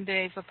the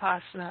one-day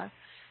Vipassana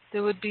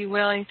that would be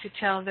willing to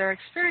tell their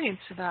experience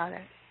about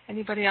it?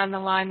 Anybody on the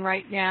line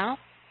right now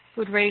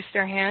who would raise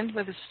their hand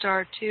with a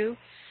star 2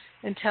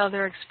 and tell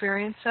their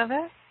experience of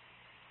it?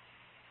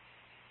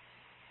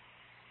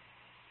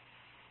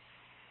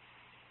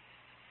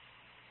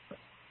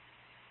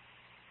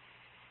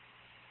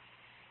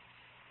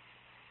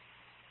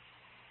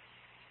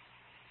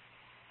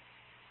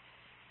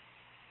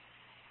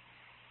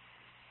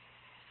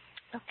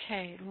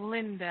 Okay,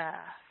 Linda.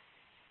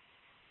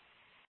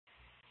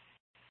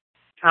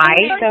 Hi.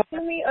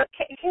 Can you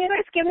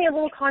guys give me a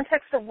little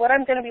context of what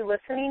I'm going to be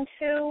listening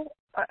to?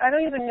 I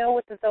don't even know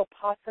what the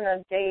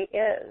Vipassana day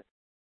is.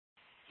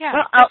 Yeah,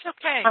 well, that's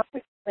okay. I'll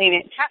explain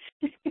it.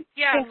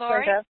 Yeah, Thanks,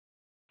 Lori. Linda.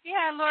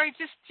 Yeah, Lori,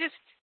 just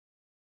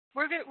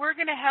we're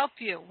going to help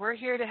you. We're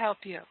here to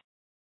help you.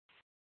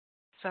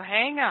 So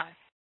hang on.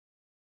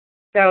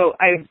 So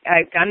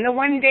I've done the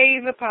one-day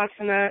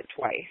Vipassana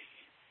twice.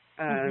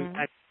 That's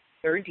the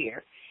third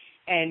year.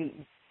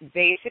 And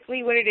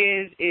basically what it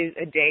is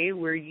a day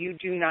where you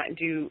do not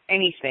do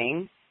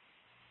anything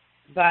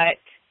but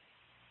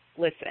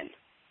listen.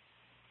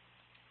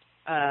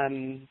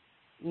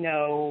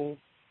 No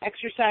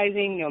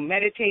exercising, no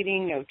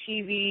meditating, no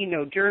TV,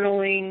 no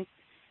journaling.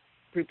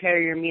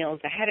 Prepare your meals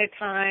ahead of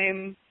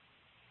time.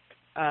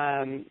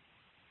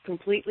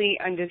 Completely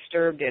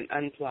undisturbed and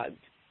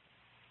unplugged.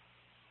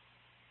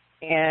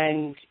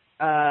 And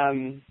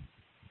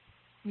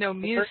no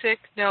music,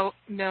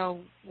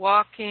 no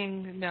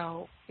walking,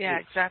 no. Yeah,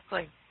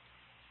 exactly.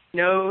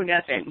 No,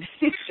 nothing.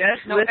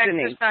 Just no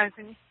listening.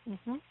 Exercising.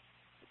 Mm-hmm.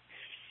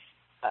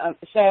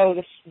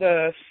 So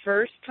the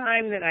first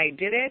time that I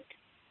did it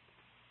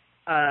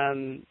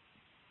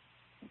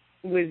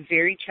was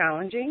very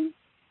challenging,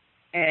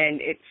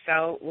 and it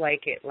felt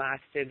like it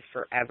lasted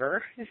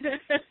forever.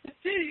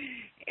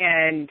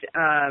 And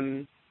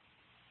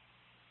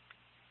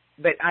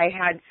but I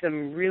had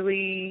some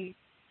really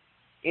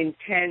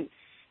intense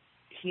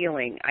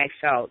healing I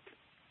felt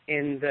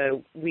in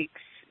the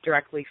weeks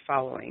directly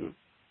following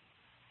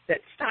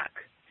that stuck.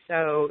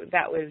 So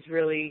that was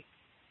really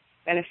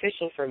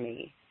beneficial for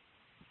me.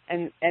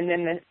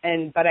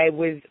 But I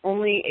was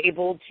only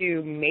able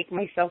to make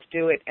myself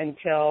do it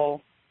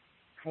until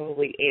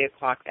probably 8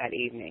 o'clock that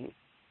evening.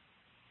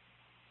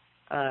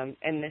 And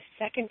the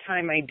second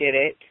time I did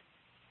it,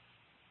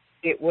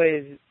 it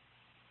was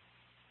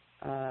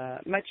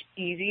much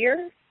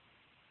easier.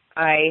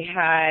 I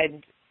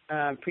had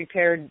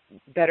prepared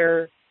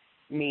better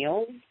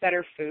meals,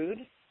 better food.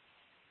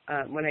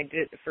 When I did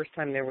it the first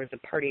time, there was a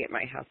party at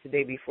my house the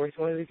day before,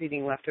 so I was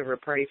eating leftover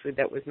party food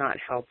that was not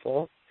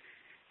helpful.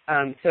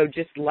 So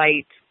just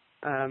light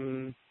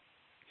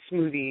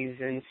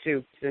smoothies and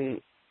soups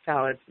and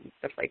salads and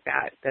stuff like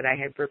that I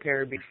had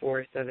prepared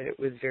before, so that it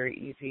was very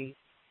easy.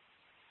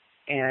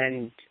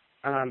 And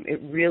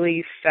it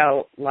really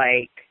felt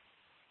like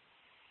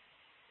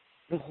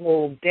the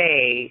whole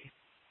day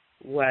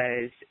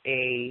was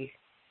a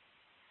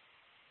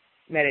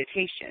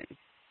meditation.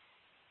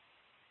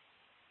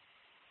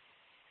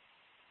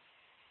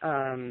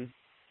 And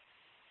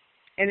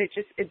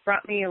it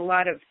brought me a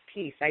lot of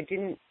peace. I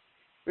didn't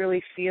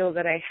really feel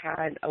that I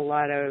had a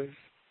lot of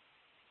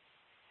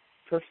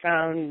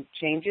profound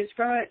changes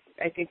from it.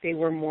 I think they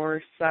were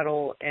more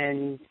subtle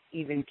and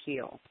even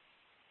keel.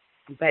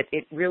 But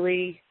it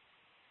really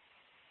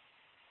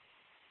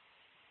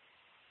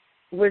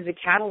was a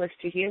catalyst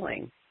to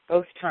healing,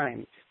 both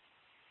times.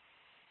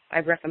 I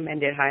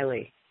recommend it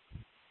highly.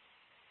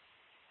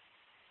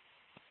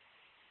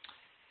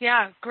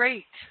 Yeah,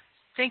 great.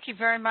 Thank you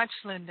very much,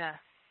 Linda.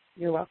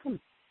 You're welcome.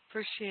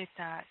 Appreciate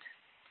that.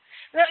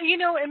 Well,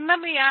 and let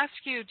me ask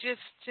you,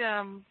 just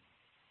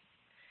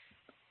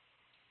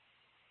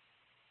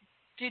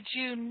did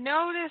you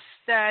notice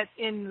that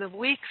in the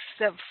weeks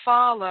that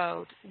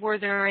followed, were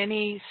there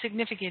any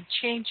significant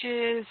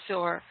changes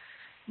or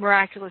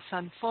miraculous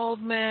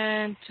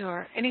unfoldment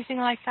or anything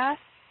like that?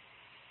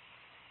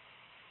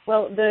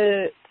 Well,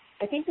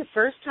 I think the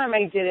first time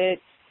I did it,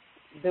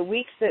 the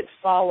weeks that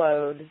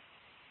followed,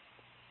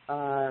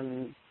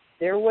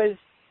 there was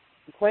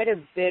quite a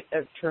bit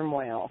of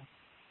turmoil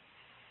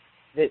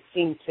that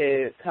seemed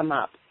to come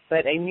up,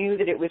 but I knew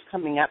that it was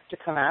coming up to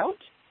come out.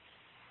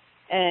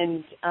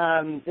 And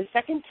the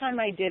second time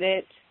I did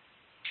it,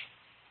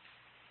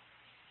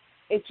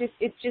 it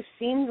just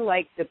seemed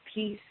like the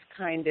peace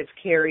kind of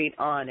carried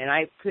on, and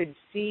I could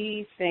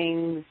see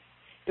things.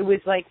 It was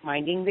like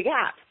minding the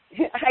gap.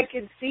 I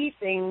could see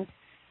things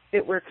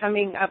that were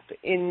coming up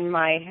in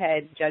my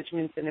head,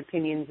 judgments and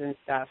opinions and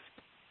stuff.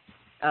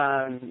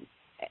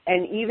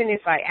 And even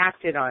if I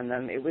acted on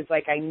them, it was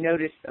like I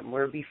noticed them,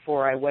 where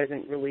before I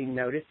wasn't really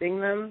noticing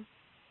them.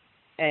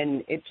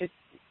 And it just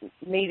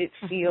made it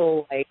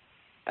feel like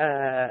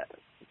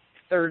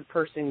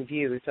third-person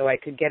view so I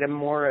could get a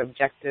more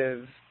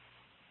objective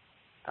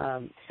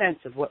sense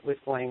of what was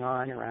going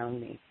on around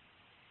me.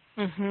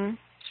 Mhm.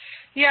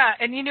 Yeah,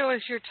 and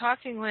as you're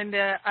talking,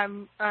 Linda,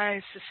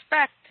 I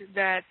suspect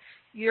that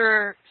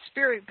your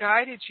spirit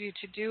guided you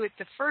to do it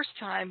the first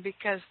time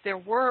because there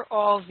were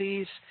all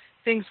these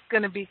things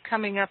going to be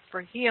coming up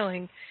for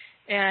healing,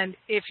 and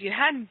if you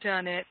hadn't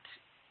done it,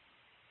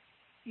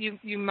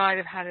 you might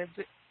have had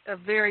a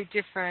very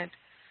different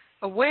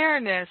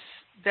awareness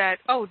that,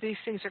 oh, these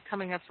things are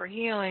coming up for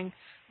healing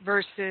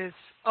versus,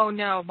 oh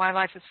no, my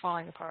life is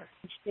falling apart.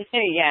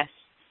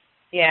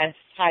 Yes,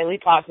 highly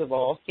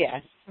possible.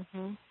 Yes.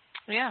 Mhm.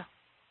 Yeah.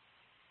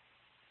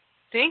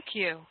 Thank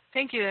you.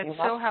 That's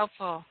so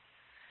helpful.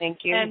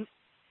 Thank you. And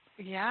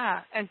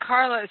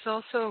Carla has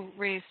also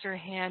raised her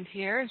hand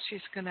here, and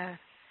she's going to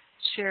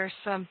share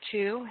some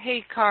too.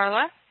 Hey,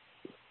 Carla.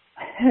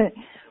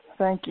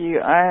 Thank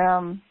you.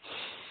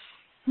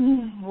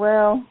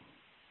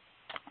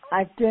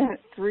 I've done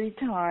it 3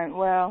 times.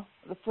 Well,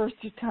 the first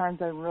 2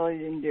 times I really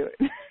didn't do it,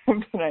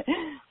 but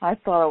I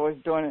thought I was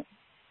doing it.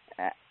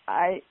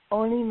 I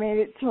only made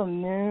it till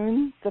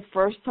noon the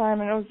first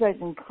time, and it was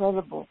like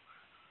incredible.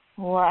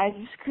 Well, I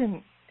just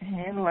couldn't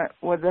handle it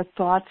with the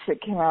thoughts that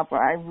came up.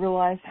 I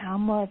realized how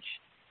much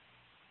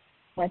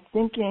my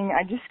thinking,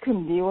 I just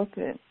couldn't deal with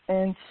it.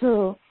 And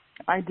so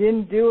I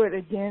didn't do it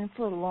again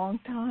for a long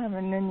time.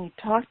 And then you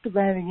talked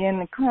about it again in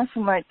the class.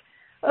 I'm like,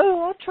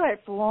 oh, I'll try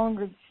it for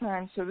longer this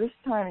time. So this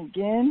time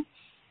again,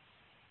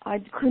 I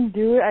couldn't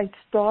do it. I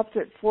stopped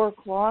at 4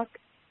 o'clock.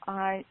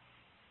 I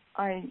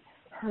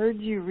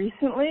heard you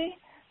recently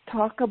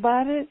talk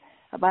about it,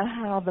 about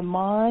how the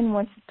mind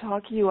wants to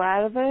talk you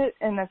out of it,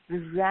 and that's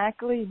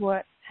exactly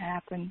what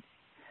happened.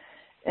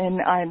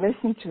 And I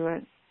listened to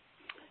it,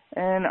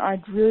 and I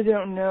really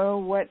don't know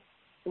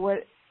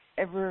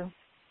whatever,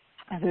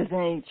 if there's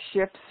any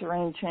shifts or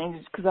any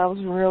changes, because I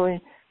was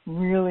really,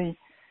 really,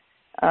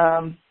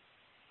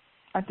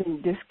 I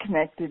think,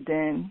 disconnected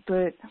then.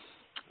 But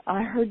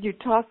I heard you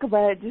talk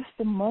about it just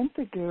a month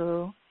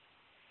ago,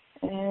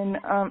 and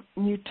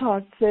you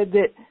said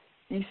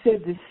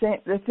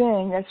the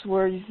thing. That's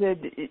where you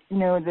said,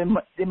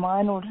 the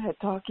mind would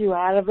talk you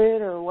out of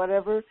it or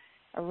whatever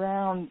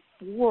around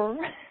 4.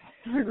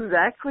 That's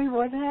exactly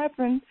what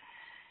happened.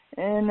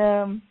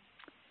 And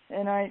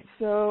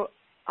so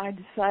I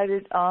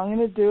decided I'm going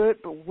to do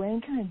it. But when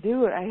can I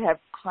do it? I have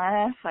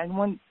class. I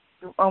want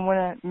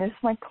to miss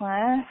my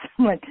class.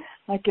 I'm like,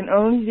 I can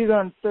only do it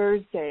on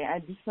Thursday. I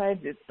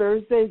decided that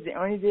Thursday is the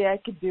only day I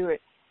could do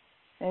it.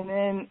 And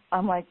then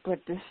I'm like, but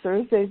this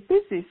Thursday's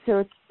busy. So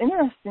it's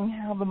interesting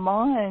how the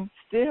mind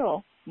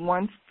still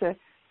wants to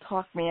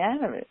talk me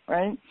out of it,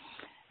 right?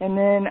 And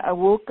then I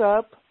woke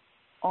up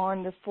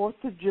on the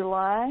 4th of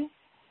July,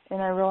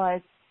 and I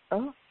realized,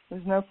 oh,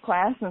 there's no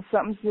class, and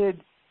something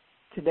said,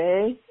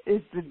 today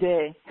is the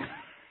day.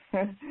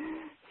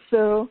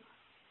 So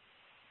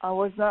I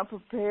was not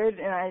prepared,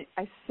 and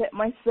I set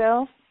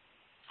myself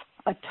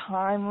a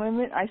time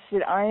limit. I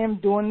said, I am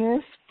doing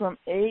this from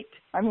 8.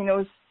 It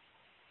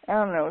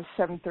was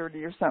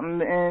 7:30 or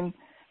something, and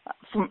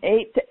from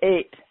 8 to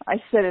 8,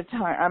 I set a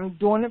time. I'm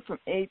doing it from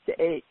 8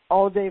 to 8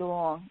 all day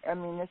long.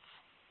 It's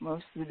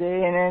most of the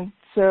day, and then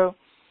so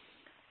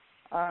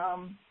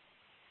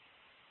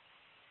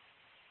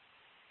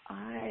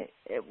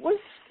it was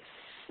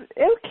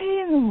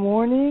okay in the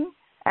morning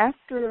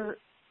after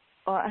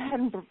I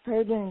hadn't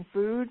prepared any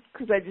food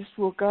because I just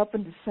woke up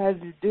and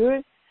decided to do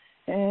it,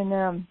 and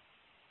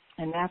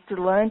after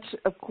lunch,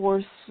 of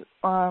course,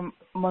 I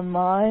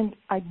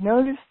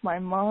noticed my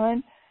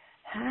mind,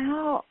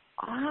 how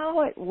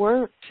it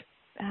worked,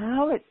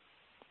 how it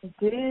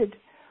did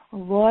a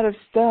lot of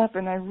stuff,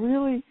 and I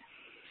really,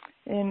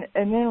 and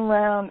then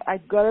I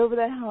got over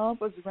that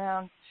hump, it was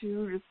around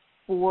 2 to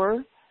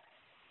 4,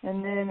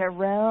 and then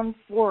around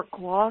 4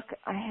 o'clock,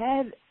 I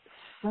had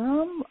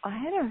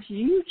a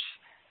huge,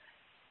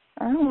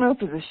 I don't know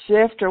if it was a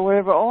shift or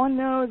whatever. All I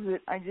know is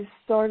that I just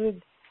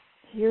started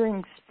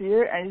hearing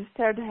spirit. I just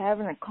started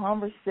having a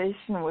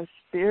conversation with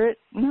spirit,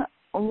 not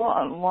a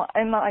lot,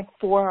 and not like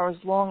 4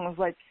 hours long. It was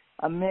like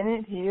a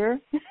minute here,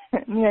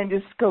 and then I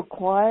just go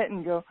quiet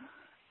and go,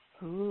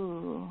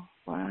 ooh,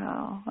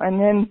 wow. And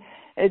then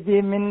it'd be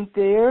a minute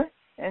there,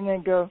 and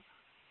then go,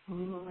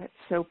 ooh, it's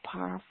so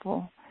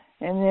powerful.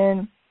 And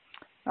then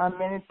a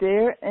minute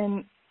there,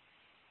 and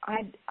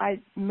I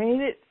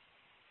made it,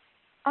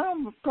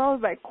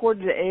 probably by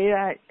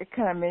 7:45. I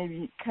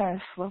kind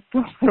of slept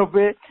a little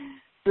bit.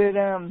 But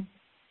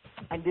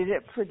I did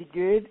it pretty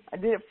good.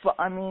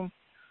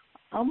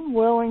 I'm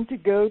willing to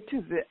go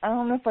to I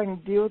don't know if I can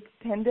deal with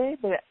the 10-day,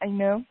 but I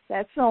know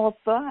that's all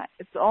thought.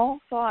 It's all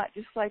thought,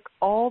 just like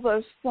all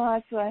those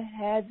thoughts that I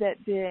had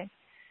that day.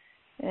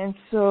 And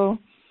so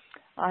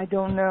I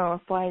don't know.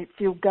 If I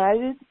feel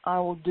guided, I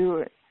will do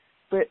it.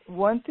 But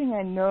one thing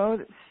I know,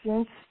 that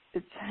since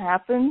it's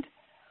happened,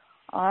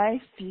 I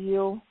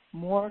feel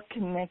more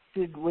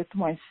connected with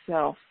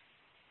myself.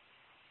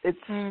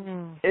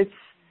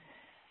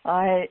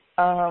 I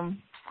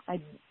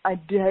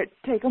did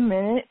take a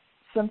minute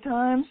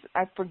sometimes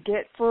I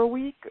forget for a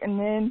week, and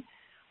then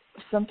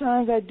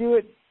sometimes I do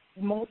it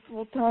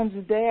multiple times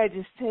a day. I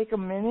just take a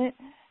minute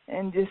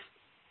and just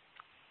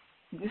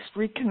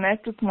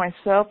reconnect with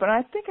myself. And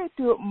I think I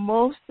do it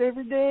most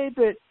every day,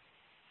 but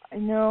I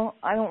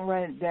don't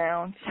write it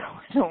down, so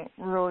I don't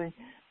really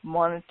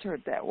monitor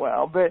it that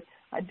well. But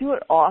I do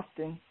it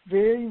often,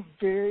 very,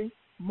 very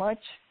much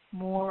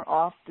more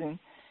often,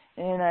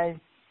 and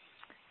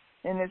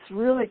it's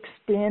really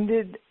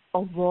expanded a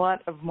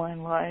lot of my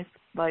life.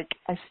 Like,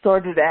 I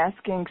started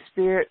asking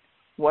Spirit,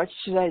 what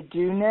should I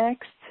do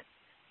next,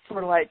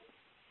 for like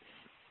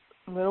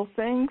little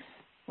things.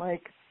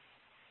 Like,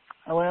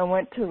 when I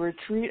went to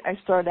retreat, I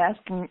started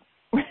asking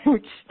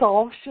which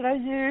stall should I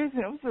use,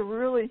 and it was a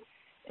really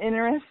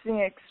interesting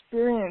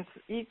experience.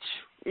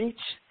 Each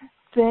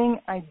thing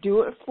I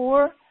do it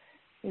for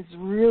is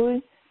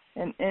really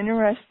an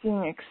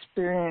interesting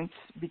experience,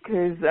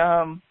 because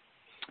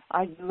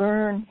I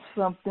learn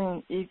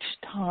something each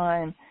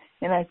time,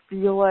 and I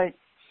feel like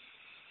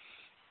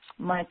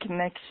my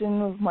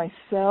connection with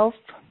myself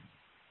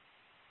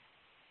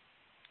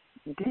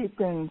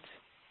deepens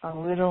a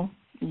little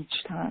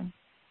each time.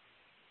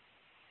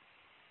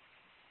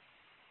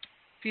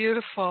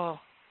 Beautiful.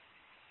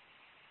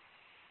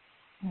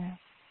 Yeah.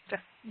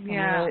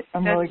 Yeah.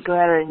 I'm really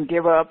glad I didn't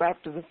give up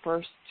after the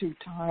first 2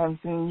 times,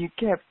 and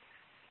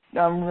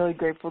I'm really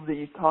grateful that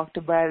you talked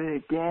about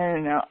it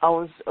again, and I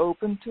was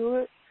open to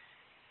it,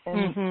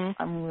 and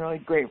I'm really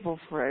grateful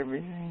for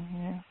everything.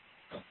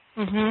 Yeah.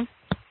 Mhm.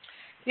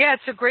 Yeah,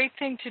 it's a great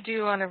thing to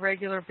do on a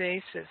regular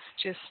basis,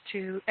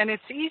 and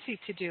it's easy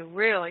to do,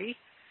 really.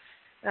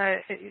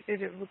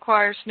 It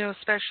requires no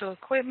special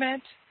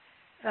equipment,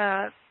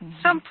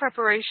 some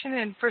preparation,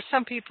 and for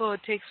some people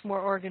it takes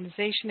more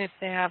organization if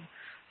they have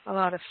a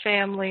lot of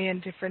family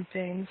and different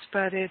things,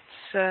 but it's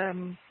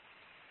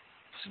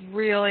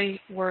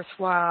really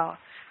worthwhile.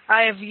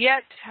 I have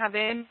yet to have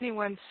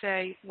anyone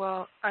say,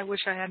 well, I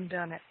wish I hadn't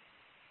done it.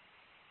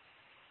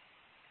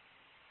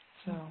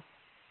 So,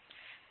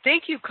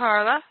 thank you,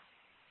 Carla.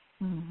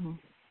 Mm-hmm.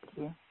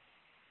 Yeah.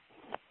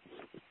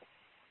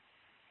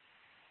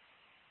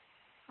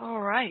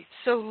 All right.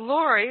 So,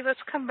 Lori, let's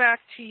come back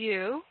to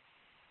you.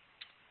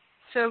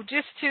 So,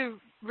 just to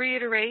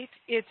reiterate,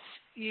 it's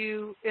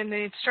you, and the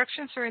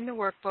instructions are in the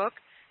workbook.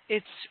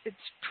 It's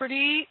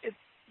pretty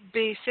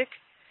basic.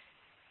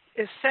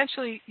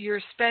 Essentially,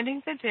 you're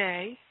spending the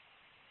day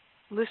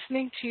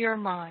listening to your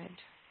mind.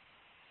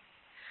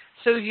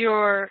 So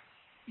you're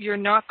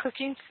not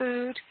cooking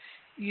food,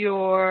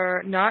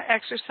 you're not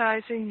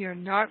exercising, you're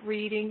not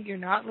reading, you're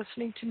not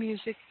listening to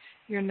music,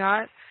 you're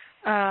not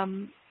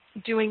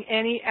doing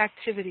any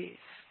activities.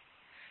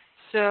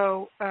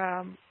 So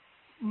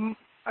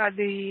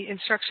the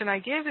instruction I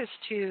give is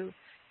to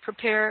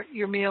prepare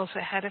your meals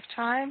ahead of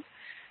time,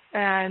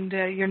 and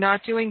you're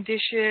not doing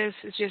dishes.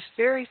 It's just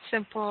very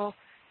simple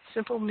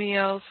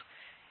meals,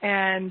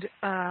 and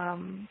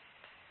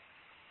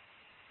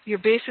you're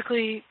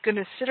basically going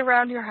to sit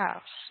around your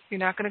house. You're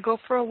not going to go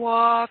for a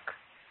walk.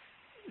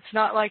 It's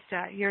not like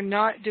that. You're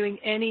not doing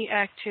any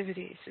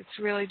activities. It's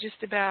really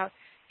just about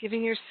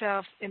giving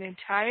yourself an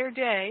entire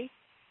day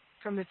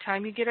from the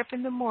time you get up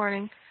in the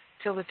morning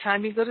till the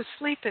time you go to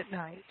sleep at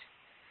night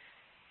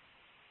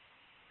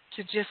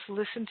to just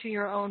listen to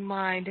your own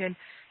mind. And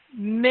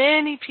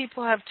many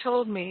people have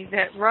told me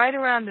that right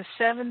around the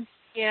 7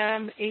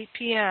 p.m., 8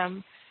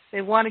 p.m.,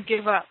 they want to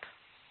give up.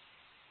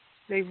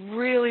 They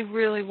really,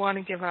 really want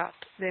to give up.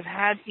 They've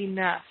had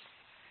enough.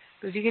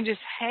 But if you can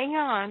just hang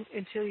on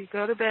until you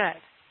go to bed,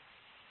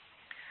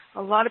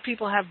 a lot of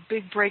people have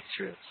big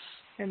breakthroughs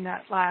in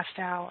that last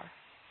hour.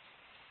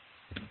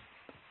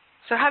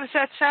 So how does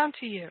that sound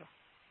to you?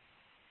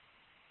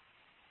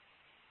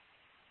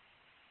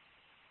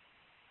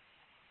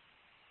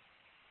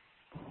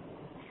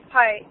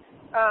 Hi.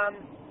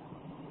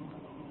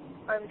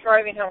 I'm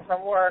driving home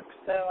from work,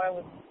 so I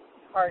was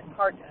hard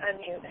to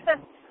unmute.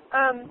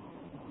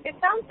 It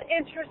sounds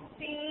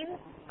interesting.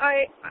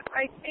 I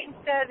think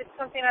that it's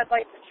something I'd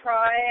like to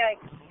try. I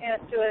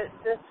can't do it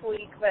this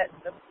week, but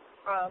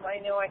I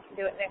know I can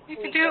do it next week.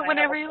 You can do it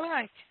whenever you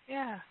like.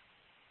 Yeah.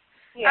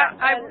 Yeah.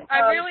 I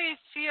really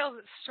feel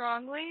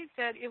strongly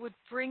that it would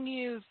bring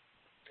you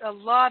a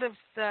lot of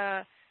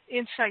the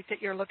insight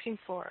that you're looking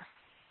for.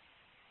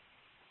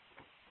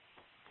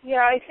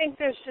 Yeah, I think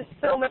there's just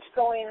so much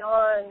going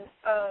on.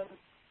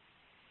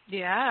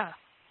 Yeah.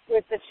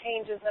 With the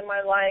changes in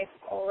my life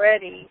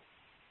already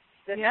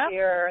this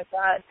year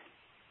that.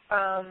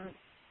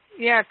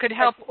 It could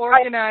help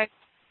organize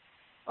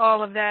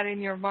all of that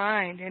in your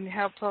mind and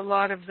help a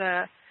lot of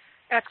the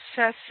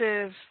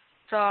excessive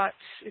thoughts,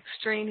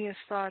 extraneous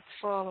thoughts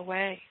fall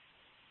away.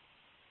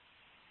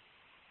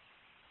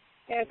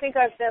 And I think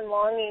I've been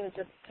longing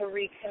just to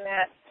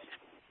reconnect.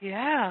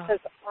 Yeah.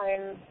 Because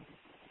I'm.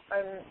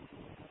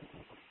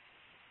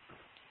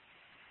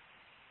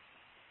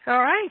 All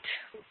right.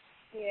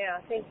 Yeah,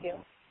 thank you.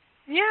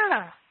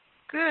 Yeah,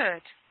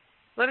 good.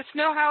 Let us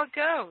know how it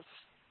goes.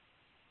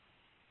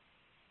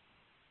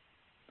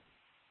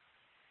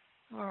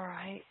 All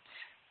right.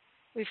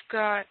 We've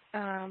got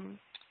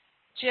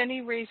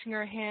Jenny raising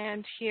her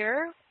hand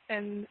here.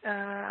 And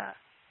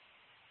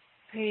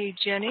hey,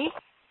 Jenny.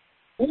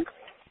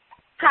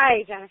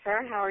 Hi,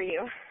 Jennifer. How are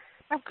you?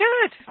 I'm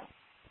good.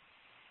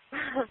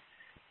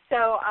 So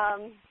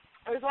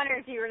I was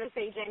wondering if you were going to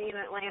say Jenny in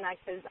Atlanta,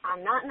 because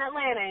I'm not in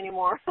Atlanta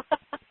anymore.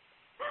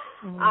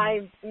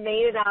 I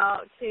made it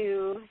out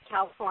to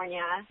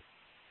California,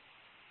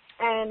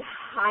 and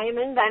I am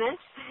in Venice,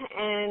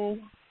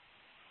 and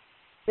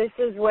this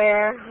is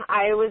where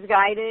I was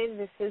guided.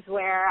 This is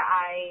where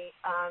I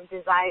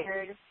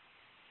desired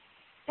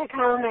to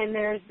come, and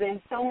there's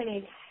been so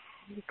many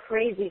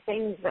crazy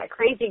things,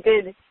 crazy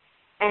good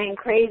and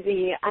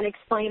crazy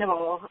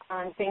unexplainable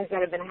things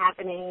that have been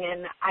happening,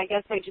 and I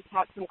guess I just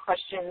have some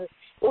questions.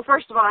 Well,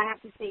 first of all, I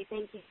have to say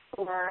thank you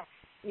for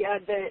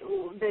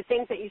the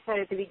things that you said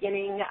at the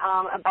beginning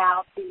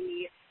about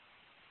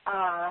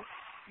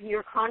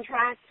your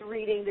contract,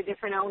 reading the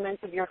different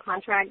elements of your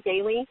contract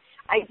daily.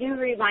 I do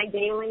read mine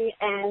daily,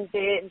 and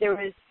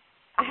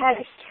I had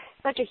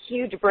such a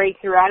huge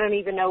breakthrough. I don't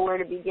even know where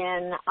to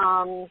begin.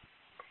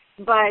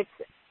 But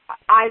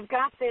I've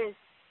got this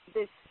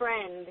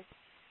friend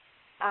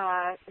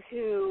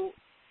who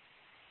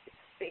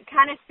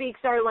kind of speaks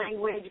our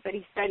language, but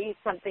he studies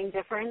something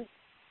different.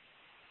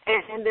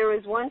 And there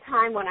was one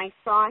time when I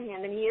saw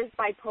him, and he is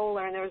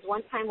bipolar, and there was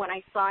one time when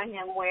I saw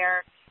him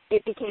where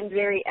it became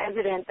very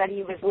evident that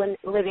he was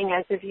living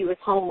as if he was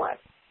homeless.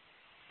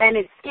 And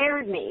it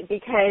scared me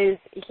because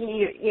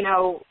he,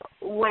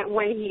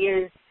 when he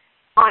is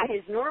on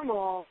his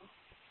normal,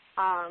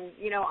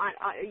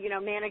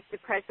 manic,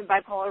 depressive,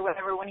 bipolar,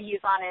 whatever, when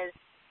he's on his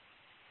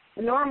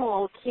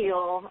normal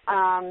keel,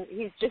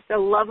 he's just a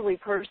lovely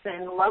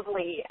person,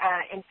 lovely,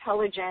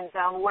 intelligent,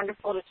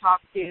 wonderful to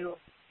talk to,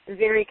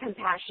 very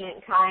compassionate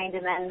and kind.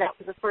 And then that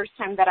was the first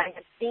time that I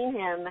had seen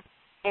him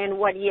and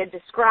what he had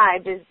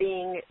described as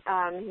being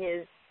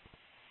his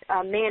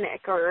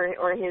manic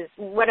or his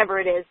whatever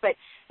it is. But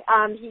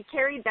he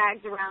carried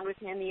bags around with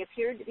him. He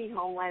appeared to be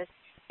homeless.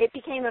 It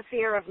became a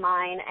fear of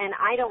mine, and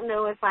I don't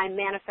know if I'm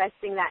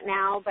manifesting that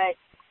now, but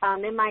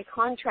in my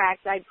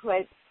contract I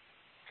put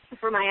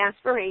for my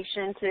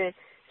aspiration to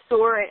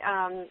soar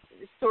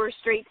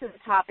straight to the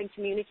top and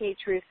communicate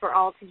truth for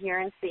all to hear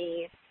and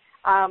see.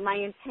 My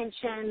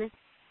intention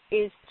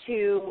is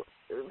to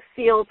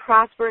feel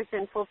prosperous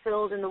and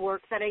fulfilled in the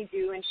work that I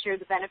do and share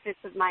the benefits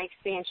of my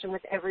expansion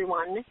with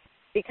everyone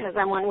because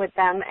I'm one with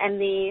them. And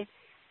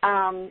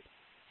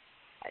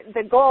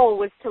the goal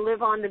was to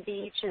live on the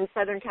beach in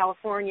Southern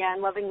California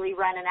and lovingly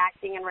run an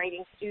acting and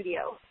writing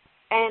studio.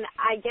 And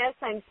I guess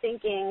I'm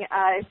thinking,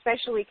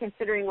 especially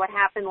considering what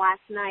happened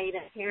last night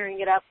and pairing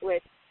it up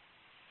with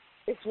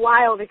this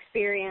wild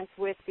experience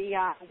with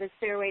the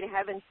Stairway to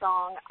Heaven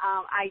song,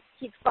 I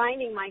keep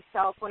finding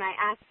myself, when I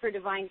ask for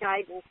divine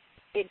guidance,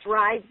 it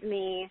drives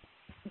me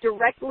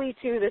directly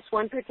to this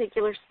one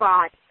particular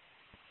spot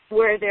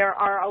where there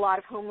are a lot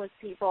of homeless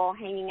people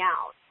hanging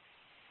out.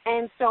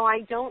 And so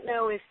I don't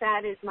know if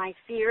that is my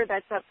fear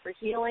that's up for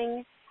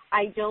healing.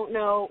 I don't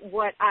know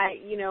what I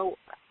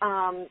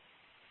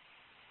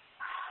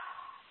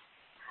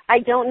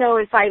don't know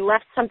if I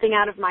left something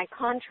out of my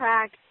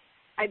contract.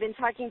 I've been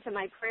talking to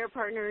my prayer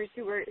partners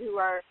who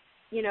are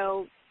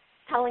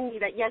telling me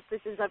that, yes,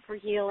 this is up for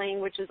healing,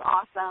 which is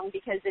awesome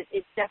because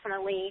it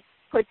definitely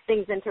puts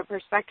things into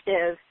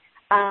perspective.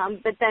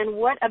 But then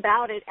what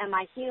about it am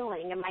I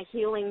healing? Am I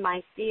healing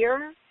my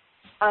fear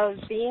of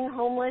being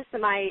homeless?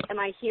 Am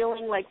I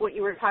healing like what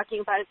you were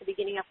talking about at the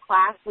beginning of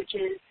class, which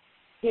is,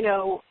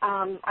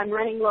 I'm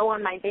running low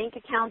on my bank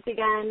account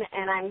again,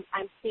 and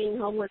I'm seeing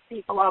homeless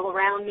people all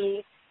around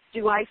me.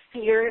 Do I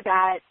fear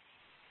that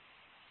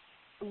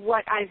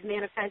what I've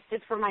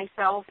manifested for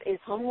myself is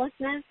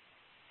homelessness?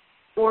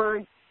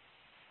 Or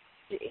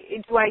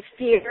do I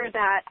fear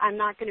that I'm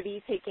not going to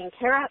be taken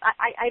care of?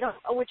 I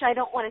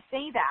don't want to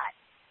say that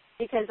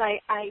because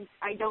I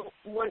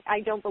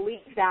don't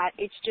believe that.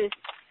 It's just,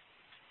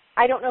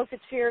 I don't know if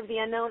it's fear of the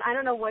unknown. I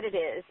don't know what it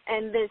is.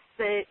 And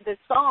the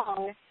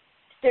song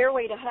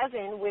Stairway to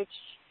Heaven, which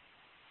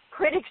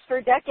critics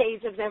for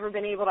decades have never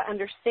been able to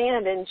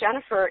understand, and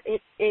Jennifer,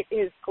 it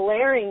is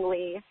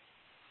glaringly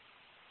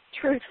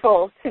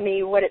truthful to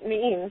me what it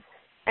means,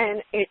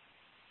 and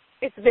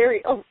it's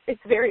very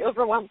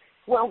overwhelming.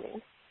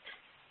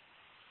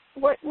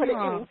 What it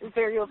means is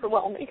very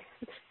overwhelming,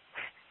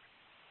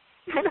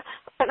 and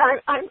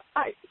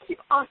I keep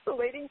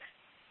oscillating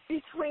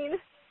between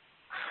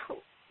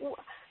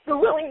the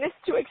willingness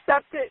to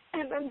accept it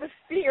and then the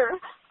fear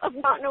of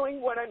not knowing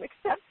what I'm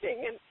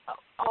accepting and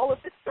all of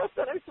this stuff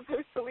that I'm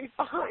supposed to leave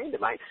behind.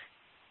 Am I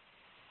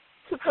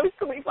supposed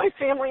to leave my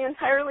family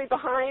entirely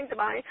behind?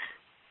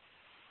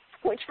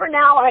 Which for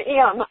now I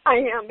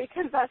am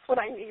because that's what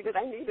I needed.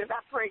 I needed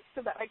that break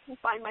so that I can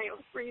find my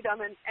own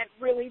freedom and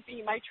really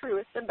be my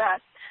truest and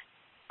best.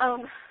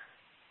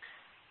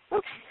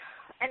 Okay.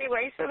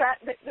 Anyway, so that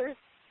there's,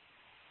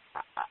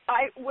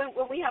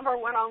 when we have our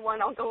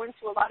one-on-one, I'll go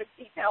into a lot of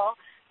detail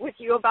with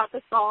you about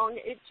the song.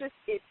 It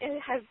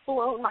has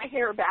blown my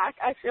hair back.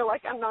 I feel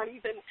like I'm not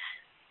even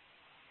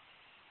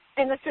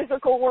in the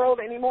physical world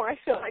anymore. I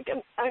feel like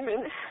I'm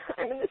in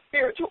the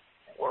spiritual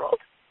world.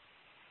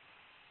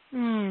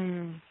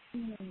 Mm.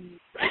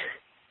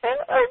 And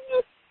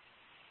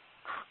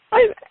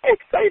I'm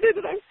excited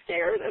and I'm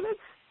scared and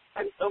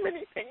I'm so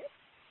many things.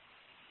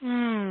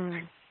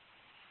 Mm.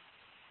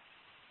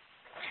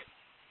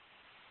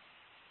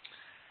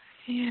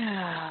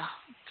 Yeah.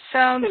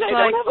 Sounds and I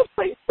like don't have a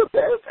place to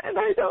live, and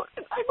I'm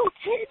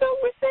okay though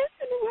with it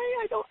in a way.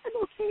 I'm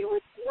okay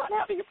with not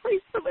having a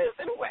place to live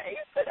in a way,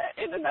 but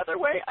in another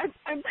way, I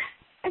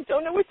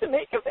don't know what to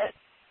make of it.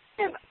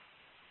 And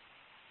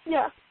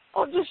yeah,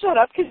 I'll just shut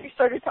up because you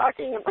started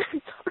talking. And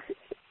I'm sorry.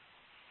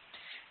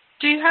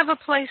 Do you have a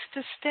place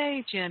to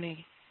stay,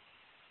 Jenny?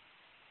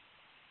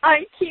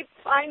 I keep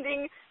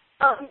finding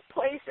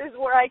places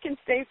where I can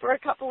stay for a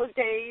couple of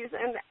days,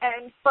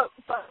 but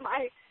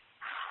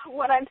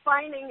what I'm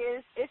finding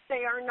is if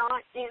they are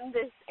not in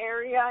this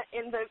area,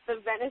 in the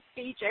Venice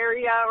Beach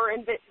area or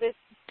in this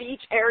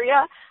beach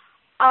area,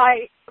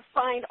 I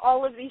find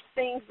all of these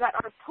things that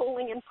are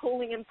pulling and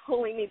pulling and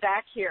pulling me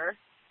back here.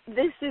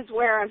 This is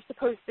where I'm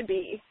supposed to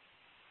be.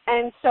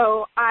 And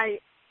so I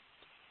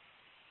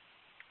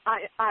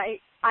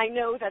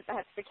know that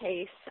that's the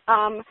case.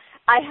 I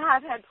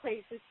have had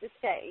places to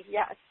stay,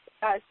 yes,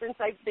 since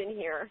I've been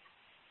here.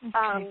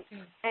 Okay.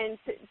 And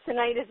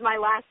tonight is my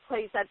last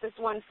place at this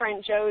one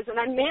friend Joe's, and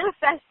I'm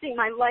manifesting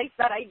my life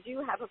that I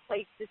do have a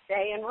place to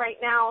stay. And right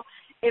now,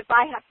 if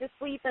I have to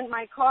sleep in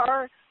my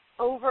car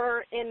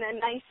over in a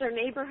nicer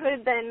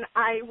neighborhood, then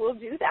I will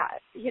do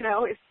that. You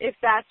know, if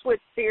that's what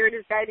Spirit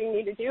is guiding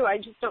me to do, I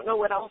just don't know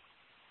what else.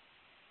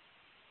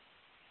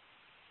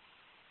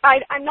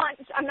 I'm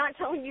not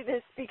telling you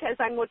this because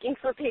I'm looking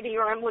for pity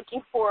or I'm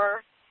looking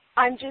for.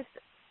 I'm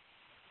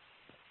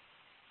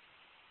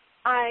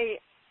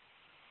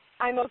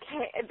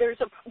okay. There's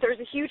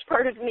a huge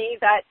part of me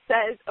that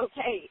says,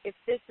 okay, if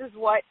this is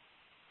what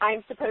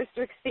I'm supposed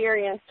to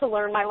experience to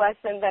learn my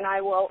lesson, then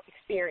I will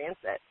experience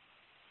it.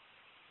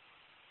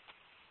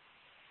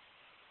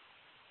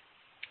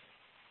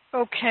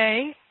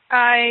 Okay.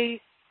 I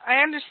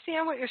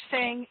understand what you're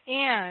saying,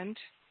 and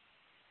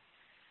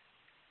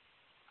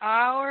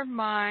our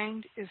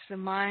mind is the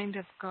mind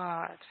of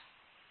God.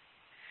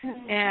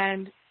 Mm-hmm.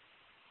 And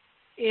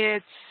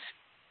it's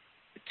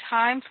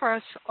time for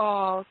us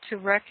all to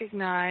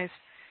recognize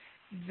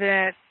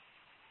that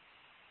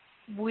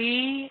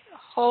we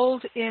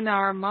hold in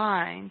our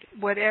mind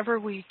whatever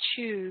we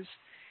choose,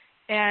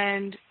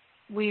 and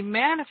we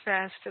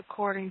manifest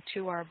according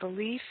to our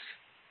belief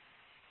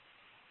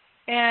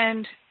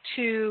and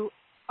to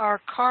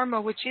our karma,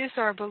 which is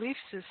our belief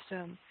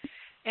system.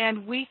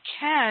 And we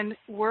can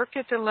work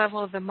at the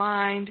level of the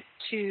mind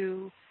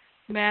to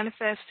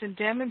manifest and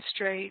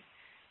demonstrate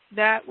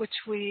that which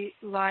we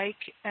like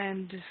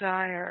and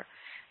desire.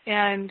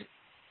 And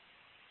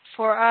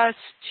for us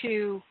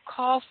to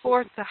call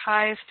forth the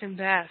highest and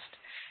best,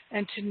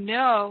 and to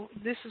know,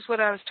 this is what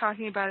I was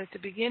talking about at the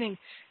beginning,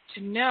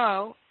 to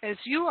know, as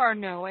you are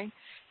knowing,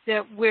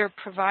 that we're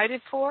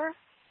provided for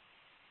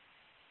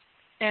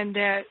and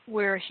that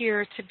we're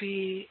here to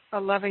be a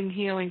loving,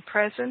 healing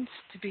presence,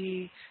 to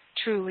be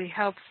truly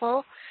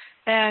helpful.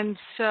 And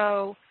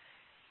so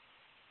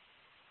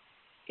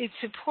it's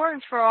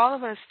important for all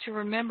of us to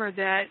remember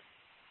that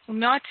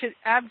not to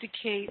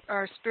abdicate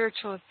our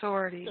spiritual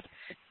authority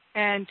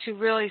and to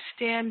really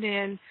stand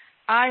in,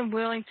 I'm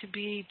willing to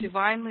be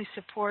divinely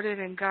supported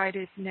and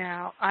guided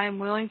now. I am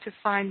willing to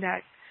find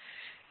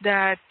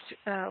that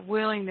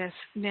willingness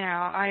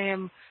now. I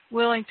am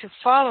willing to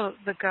follow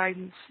the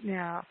guidance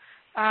now.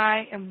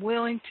 I am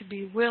willing to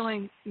be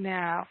willing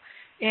now.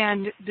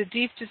 And the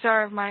deep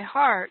desire of my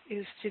heart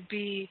is to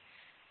be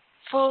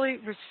fully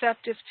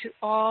receptive to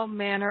all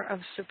manner of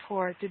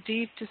support. The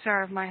deep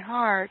desire of my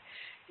heart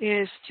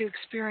is to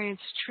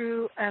experience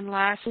true and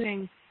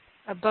lasting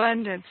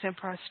abundance and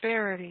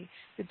prosperity.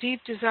 The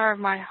deep desire of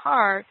my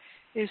heart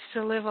is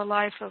to live a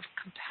life of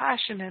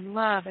compassion and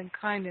love and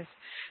kindness.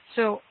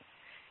 So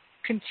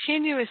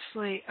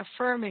continuously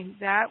affirming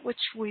that which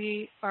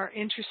we are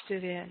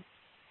interested in.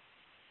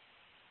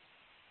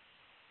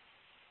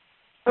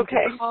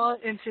 Okay. To call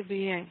it into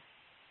being.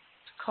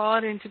 To call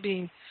it into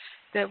being.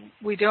 That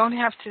we don't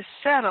have to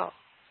settle,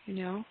 you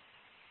know.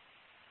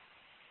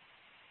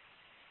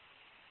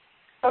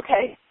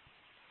 Okay.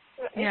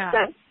 That makes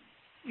sense.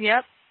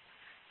 Yep.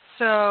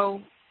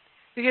 So,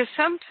 because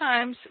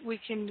sometimes we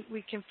can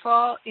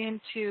fall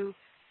into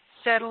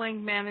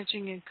settling,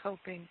 managing, and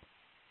coping.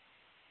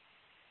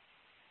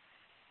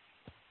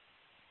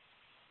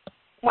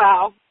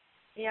 Wow.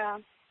 Yeah.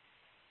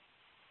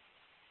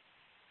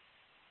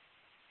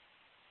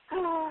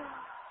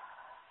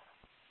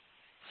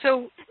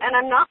 So, and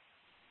I'm not.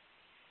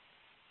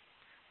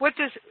 What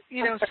does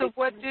So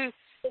what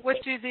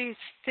do these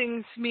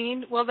things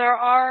mean? Well, there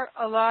are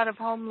a lot of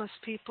homeless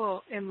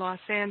people in Los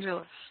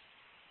Angeles.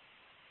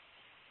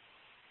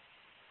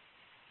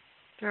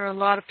 There are a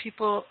lot of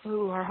people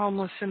who are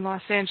homeless in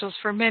Los Angeles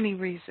for many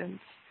reasons,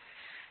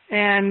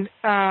 and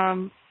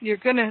you're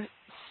going to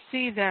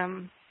see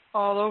them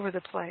all over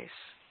the place.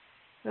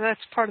 So that's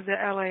part of the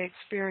LA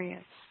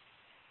experience.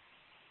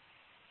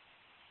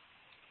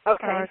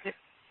 Okay.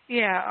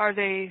 Are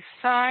they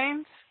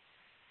signs?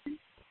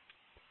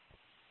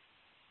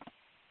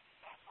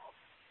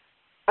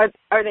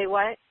 Are they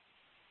what?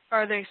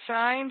 Are they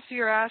signs?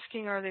 You're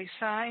asking, are they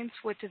signs?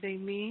 What do they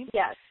mean?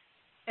 Yes.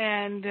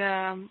 And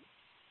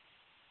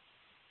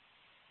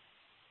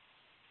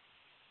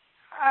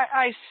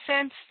I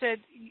sense that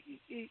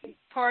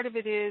part of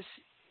it is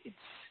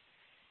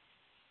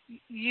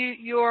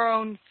your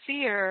own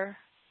fear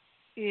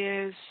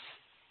is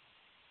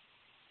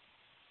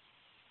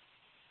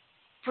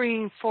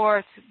bringing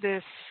forth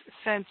this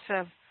sense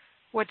of,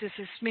 what does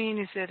this mean?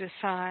 Is it a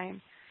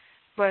sign?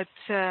 But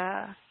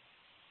because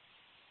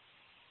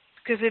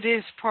it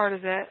is part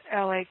of the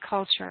LA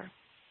culture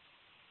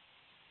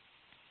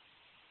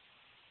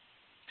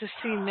to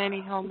see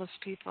many homeless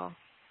people.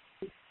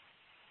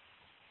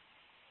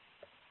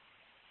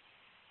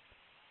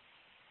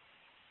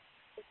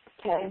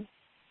 Okay.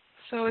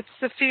 So it's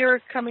the fear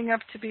coming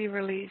up to be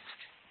released.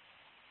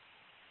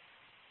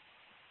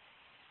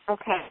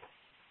 Okay.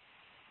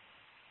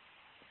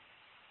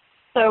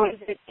 So is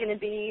it going to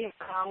be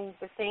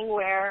the thing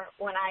where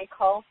when I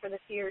call for the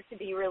fear to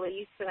be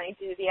released and I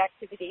do the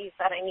activities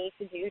that I need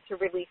to do to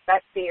release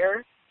that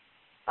fear,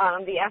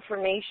 the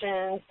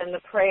affirmations and the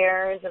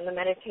prayers and the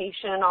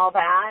meditation, all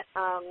that,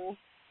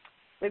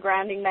 the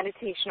grounding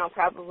meditation, I'll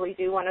probably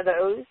do one of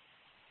those.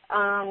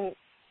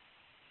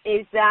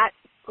 Is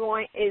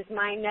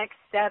my next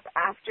step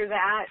after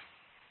that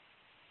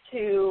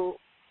to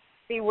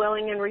be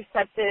willing and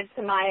receptive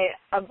to my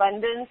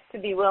abundance, to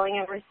be willing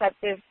and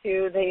receptive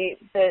to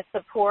the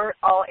support,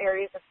 all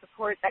areas of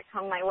support that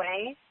come my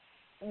way?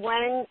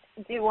 When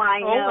do I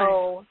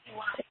know?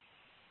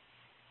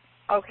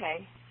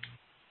 Okay.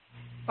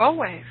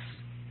 Always,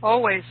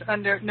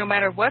 no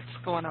matter what's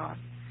going on.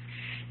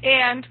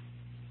 And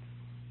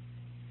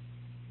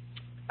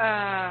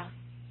I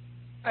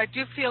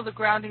do feel the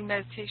grounding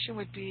meditation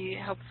would be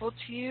helpful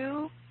to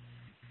you.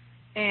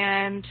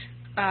 And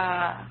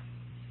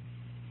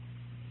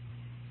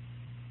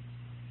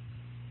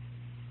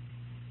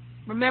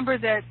remember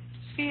that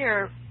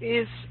fear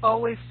is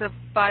always the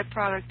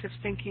byproduct of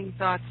thinking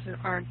thoughts that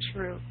aren't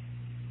true.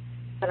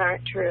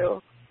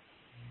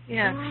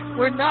 Yeah,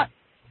 we're not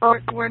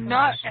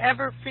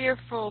ever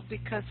fearful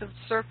because of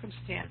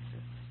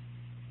circumstances.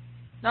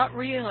 Not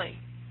really.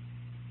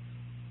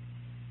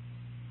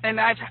 And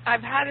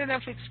I've had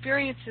enough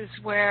experiences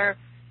where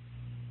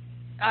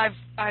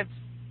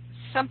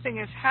something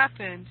has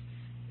happened,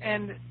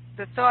 and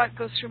the thought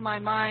goes through my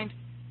mind,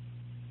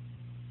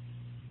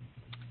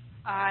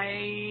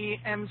 I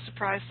am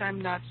surprised I'm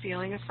not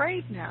feeling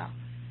afraid now.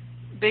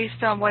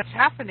 Based on what's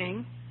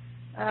happening,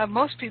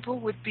 most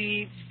people would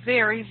be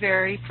very,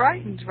 very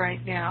frightened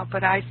right now,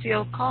 but I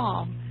feel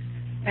calm.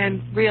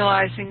 And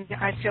realizing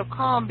I feel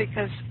calm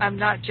because I'm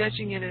not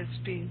judging it as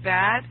being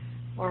bad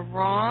or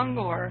wrong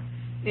or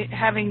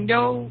having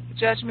no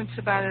judgments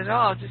about it at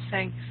all, just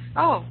saying,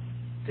 oh,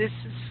 this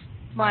is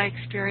my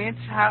experience.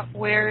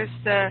 Where is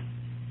the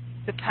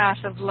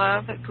path of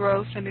love,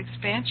 growth, and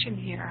expansion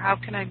here? How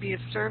can I be of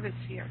service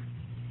here?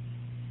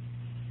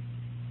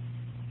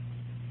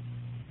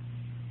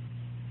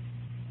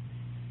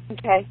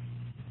 Okay.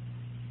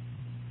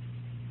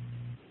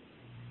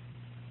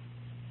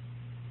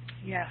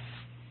 Yes.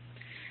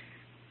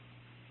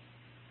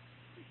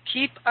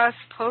 Keep us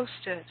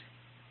posted.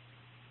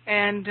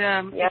 And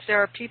if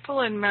there are people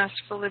in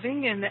Masterful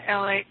Living in the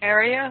LA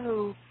area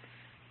who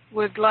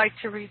would like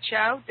to reach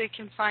out, they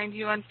can find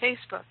you on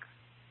Facebook,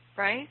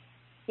 right?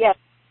 Yes.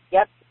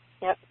 Yep.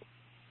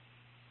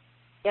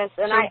 Yes,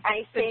 and so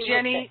I say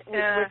Jenny,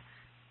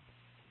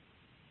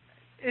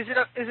 is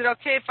it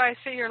okay if I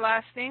say your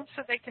last name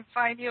so they can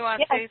find you on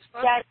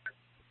Facebook? Yes,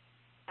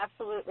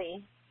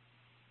 absolutely.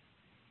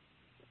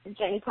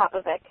 Jenny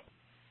Popovic.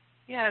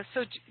 Yeah,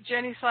 so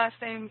Jenny's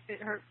last name,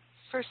 her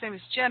first name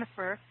is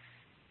Jennifer.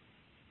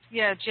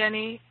 Yeah,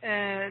 Jenny,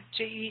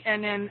 Jenni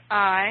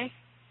Popovec,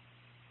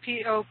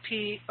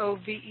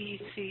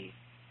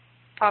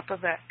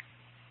 Popovec.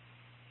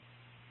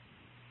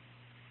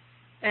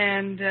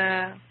 And,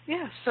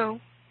 so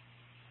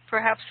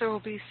perhaps there will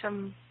be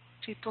some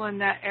people in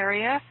that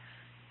area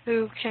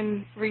who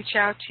can reach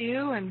out to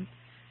you, and,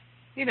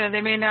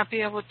 they may not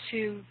be able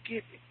to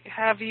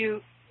have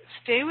you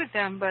stay with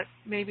them, but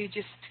maybe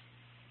just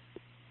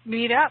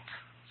meet up,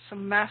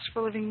 some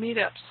Masterful Living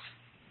meetups.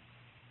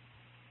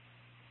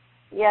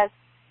 Yes.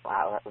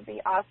 Wow, that would be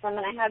awesome.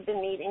 And I have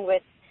been meeting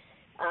with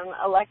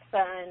Alexa,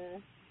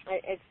 and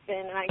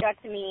I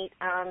got to meet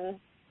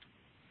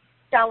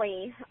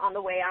Shelly on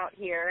the way out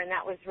here, and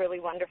that was really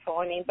wonderful.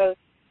 I mean,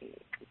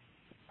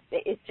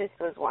 it just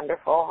was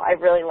wonderful. I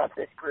really love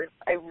this group.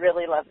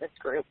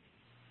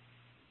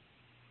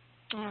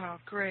 Oh,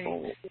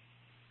 great.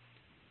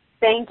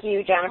 Thank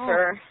you,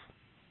 Jennifer. Oh.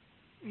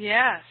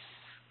 Yes.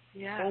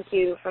 Thank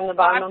you from the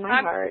bottom of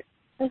my heart.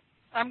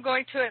 I'm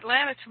going to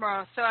Atlanta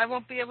tomorrow, so I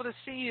won't be able to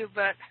see you,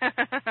 but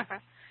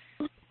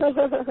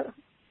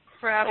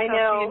perhaps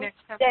I'll see you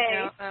next time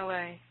in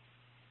LA.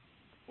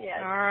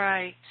 Yes. All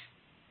right.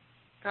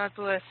 God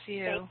bless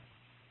you.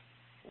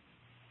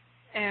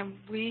 And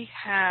we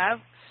have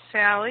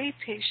Sally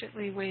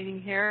patiently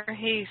waiting here.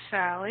 Hey,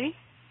 Sally.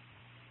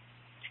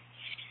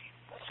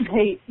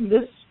 Hey,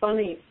 this is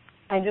funny.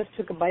 I just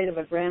took a bite of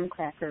a graham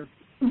cracker.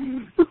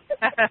 I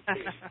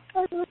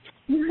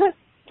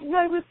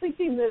was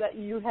thinking that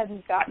you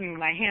hadn't gotten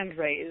my hand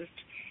raised.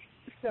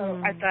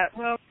 So I thought,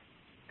 well,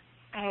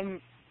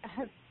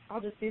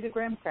 I'll just eat a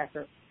graham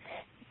cracker.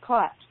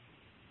 Caught.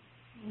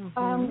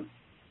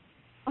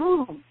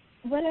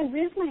 What I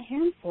raised my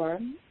hand for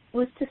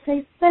was to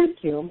say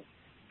thank you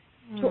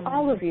to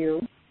all of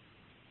you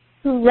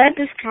who led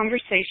this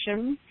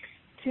conversation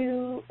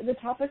to the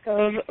topic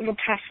of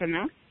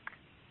Vipassana.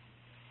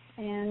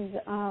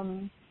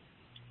 And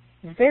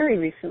very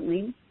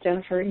recently,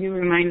 Jennifer, you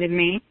reminded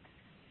me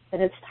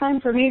that it's time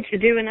for me to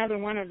do another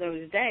one of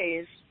those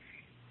days.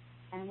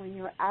 And when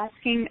you were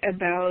asking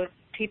about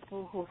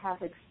people who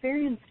have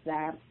experienced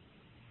that,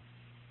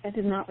 I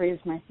did not raise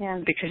my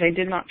hand because I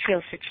did not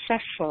feel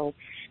successful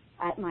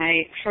at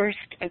my first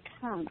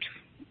attempt.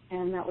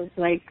 And that was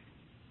like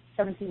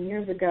 17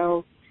 years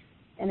ago.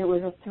 And it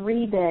was a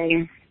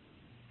 3-day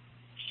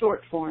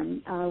short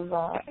form of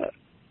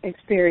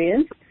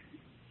experience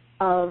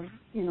of,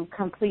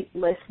 complete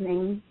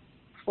listening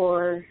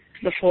for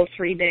the full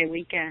 3-day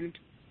weekend.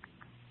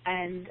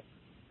 And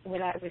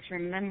what I was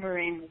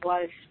remembering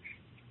was,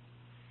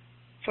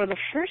 for the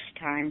first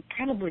time,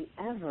 probably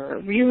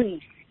ever,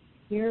 really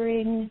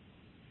hearing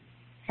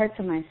parts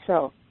of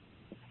myself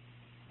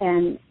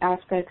and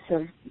aspects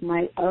of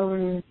my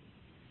own,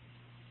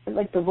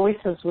 like the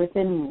voices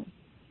within me.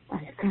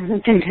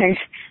 Sometimes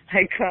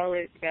I call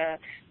it the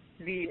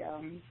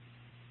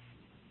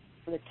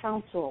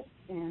counsel,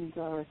 and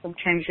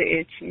sometimes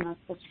it's not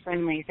such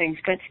friendly things.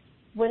 But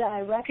what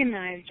I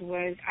recognized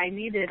was I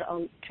needed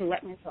to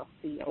let myself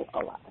feel a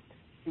lot.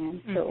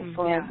 And so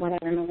what I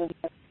remember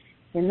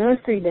in those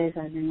 3 days,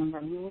 I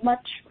remember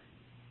much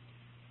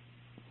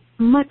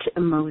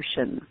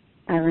emotion.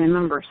 I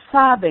remember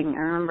sobbing.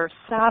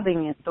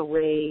 At the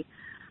way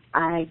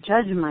I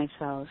judge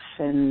myself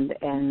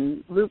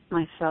and loop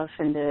myself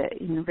into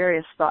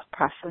various thought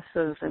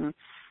processes, and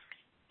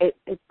it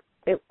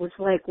was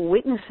like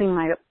witnessing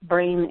my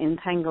brain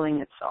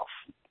entangling itself,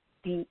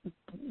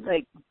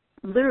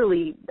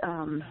 literally,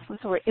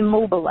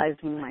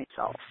 immobilizing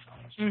myself.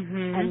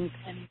 And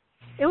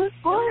it was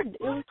hard.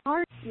 It was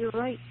hard. You're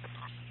right.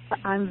 But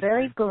I'm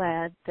very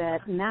glad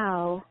that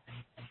now,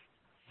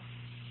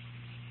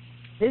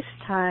 this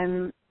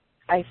time,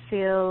 I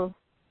feel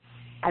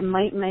I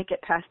might make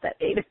it past that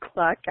 8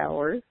 o'clock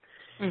hour.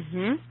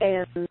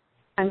 And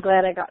I'm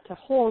glad I got to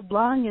hold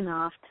long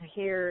enough to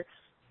hear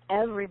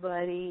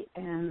everybody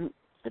and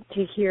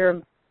to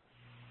hear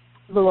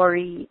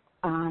Lori.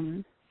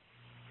 I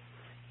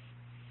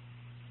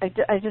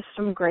just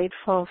am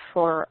grateful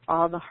for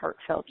all the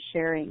heartfelt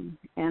sharing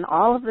and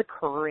all of the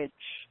courage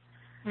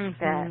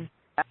that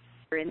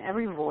in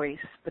every voice,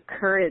 the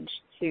courage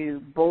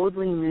to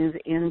boldly move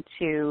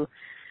into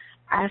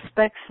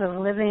aspects of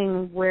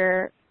living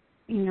where,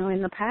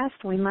 in the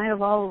past we might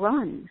have all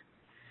run.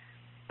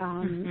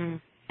 And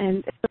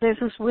there's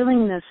this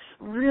willingness,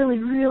 really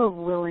real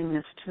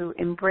willingness to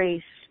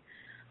embrace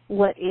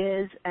what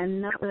is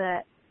and know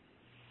that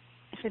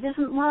if it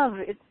isn't love,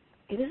 it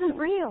isn't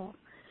real.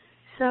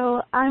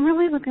 So I'm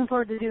really looking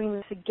forward to doing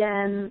this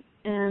again.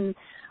 And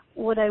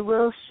what I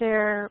will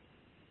share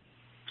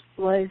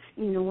was,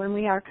 when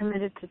we are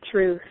committed to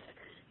truth,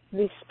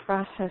 this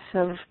process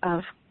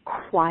of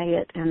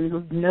quiet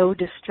and no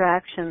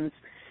distractions,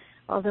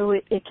 although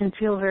it can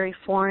feel very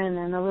foreign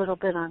and a little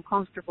bit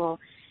uncomfortable,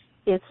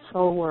 it's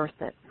so worth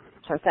it.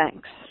 So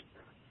thanks.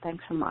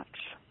 Thanks so much.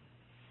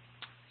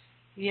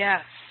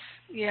 Yes.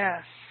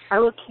 I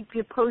will keep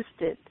you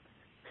posted.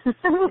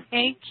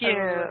 Thank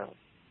you.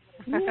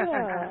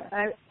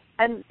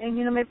 And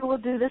maybe we'll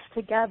do this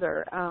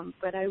together.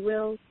 But I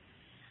will,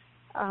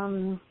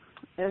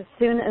 as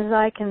soon as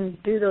I can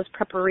do those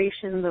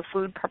preparations, the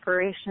food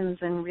preparations,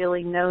 and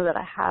really know that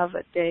I have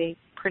a day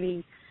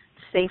pretty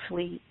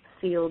safely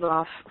sealed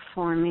off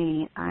for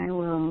me, I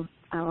will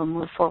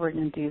move forward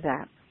and do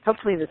that.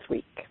 Hopefully this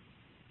week.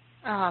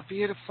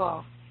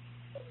 Beautiful.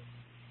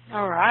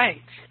 All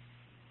right.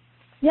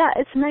 Yeah,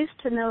 it's nice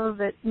to know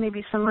that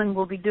maybe someone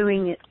will be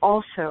doing it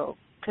also,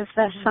 because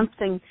that's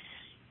something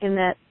in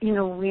that,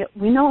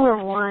 we know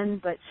we're one,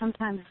 but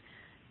sometimes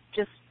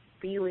just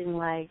feeling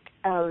like,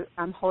 oh,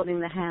 I'm holding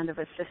the hand of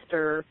a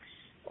sister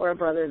or a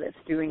brother that's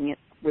doing it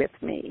with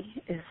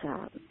me is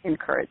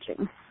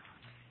encouraging.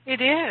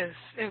 It is.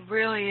 It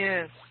really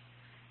is.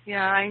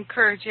 Yeah, I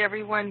encourage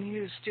everyone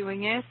who's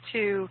doing it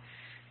to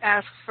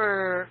ask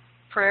for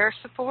prayer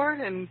support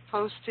and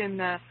post in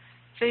the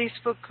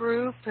Facebook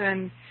group,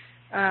 and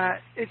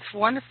it's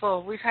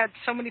wonderful. We've had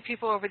so many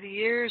people over the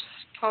years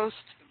post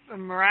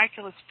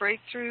miraculous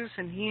breakthroughs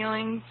and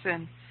healings,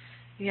 and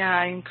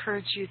I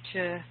encourage you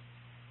to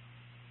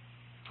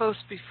post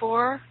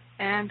before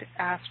and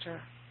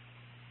after.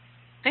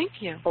 Thank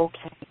you.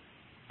 Okay.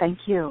 Thank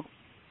you.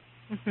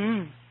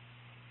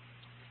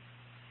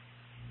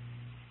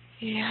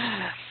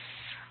 Yes.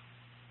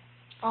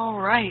 All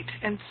right.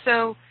 And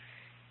so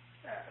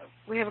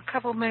we have a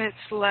couple minutes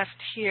left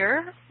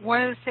here.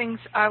 One of the things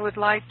I would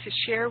like to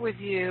share with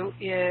you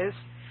is,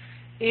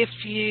 if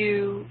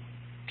you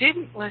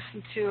didn't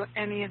listen to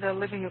any of the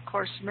Living A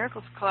Course in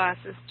Miracles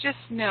classes, just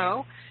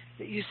know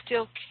that you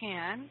still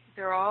can.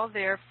 They're all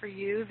there for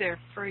you. They're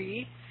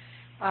free,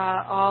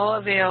 all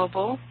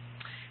available.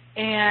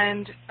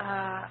 And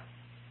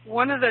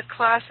one of the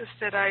classes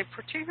that I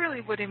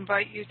particularly would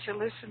invite you to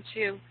listen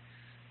to,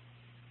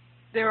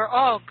 they're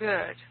all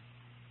good,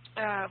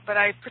 but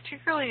I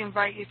particularly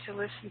invite you to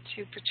listen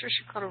to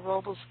Patricia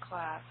Cota-Robles'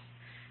 class.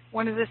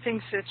 One of the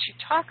things that she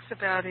talks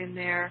about in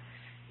there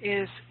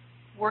is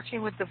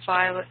working with the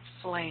violet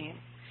flame.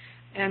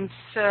 And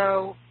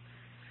so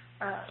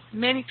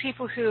many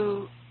people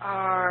who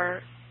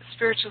are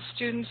spiritual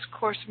students,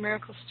 Course in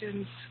Miracles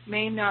students,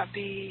 may not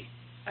be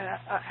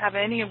have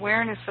any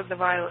awareness of the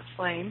violet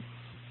flame.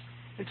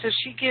 And so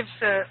she gives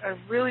a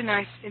really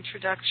nice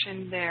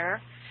introduction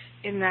there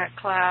in that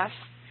class.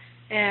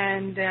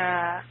 And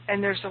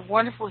there's a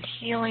wonderful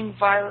healing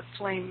violet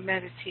flame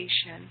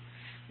meditation,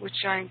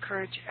 which I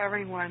encourage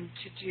everyone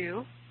to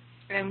do.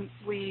 And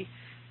we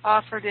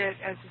offered it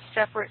as a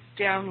separate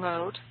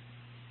download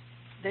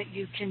that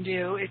you can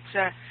do.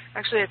 It's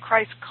actually a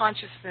Christ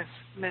consciousness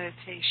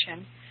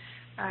meditation,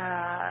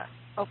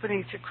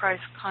 opening to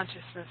Christ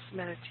consciousness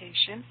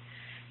meditation.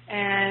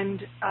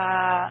 And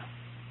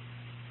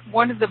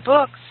one of the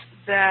books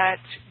that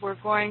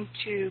we're going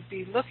to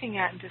be looking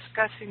at and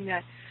discussing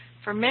that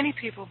for many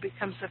people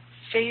becomes a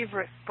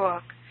favorite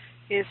book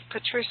is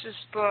Patricia's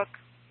book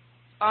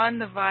on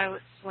the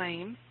violet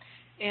flame,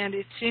 and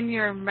it's in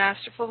your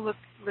Masterful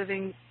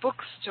Living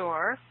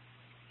bookstore.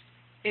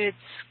 It's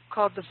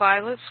called The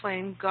Violet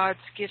Flame, God's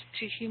Gift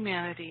to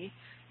Humanity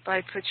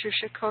by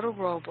Patricia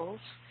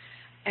Cota-Robles,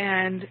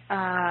 and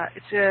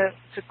it's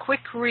a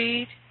quick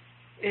read.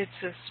 It's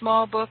a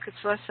small book. It's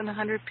less than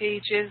 100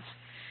 pages,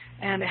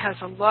 and it has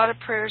a lot of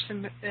prayers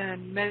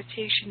and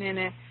meditation in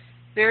it.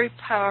 Very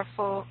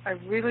powerful. I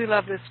really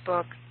love this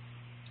book,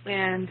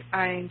 and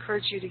I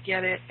encourage you to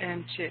get it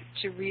and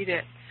to read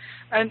it.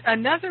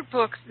 Another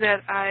book that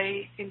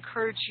I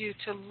encourage you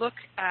to look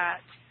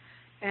at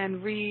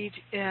and read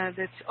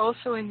that's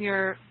also in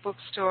your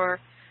bookstore,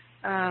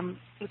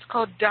 it's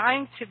called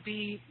Dying to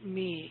Be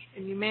Me,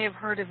 and you may have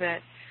heard of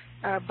it,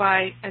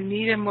 by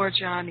Anita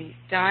Morjani,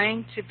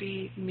 Dying to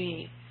Be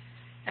Me.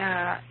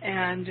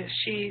 And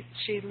she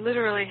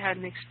literally had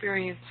an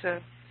experience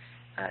of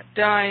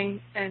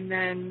dying and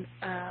then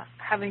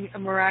having a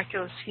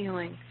miraculous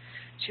healing.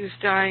 She was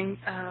dying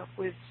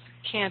with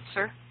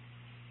cancer,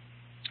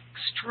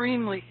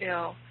 extremely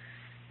ill,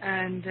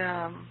 and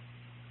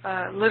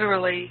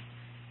literally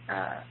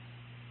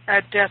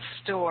at death's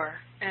door.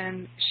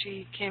 And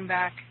she came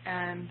back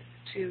and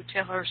to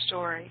tell her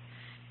story,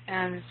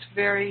 and it's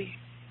very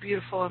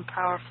beautiful and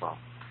powerful.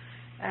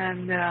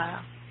 And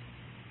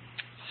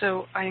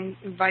so I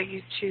invite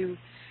you to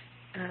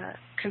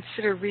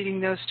consider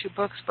reading those two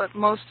books, but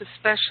most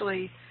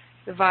especially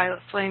The Violet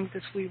Flame,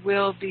 because we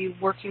will be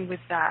working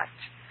with that.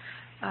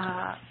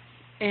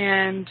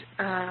 And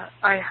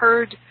I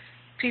heard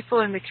people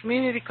in the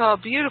community call,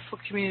 beautiful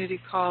community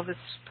call this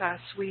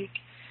past week,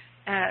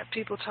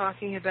 people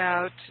talking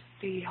about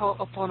the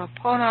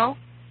Ho'oponopono,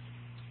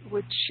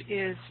 which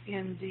is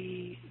in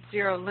the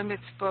Zero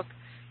Limits book.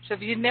 So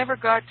if you never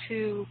got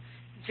to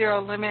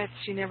Zero Limits,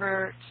 you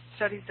never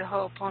studied the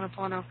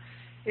Ho'oponopono,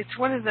 it's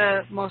one of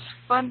the most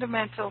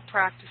fundamental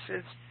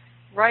practices,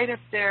 right up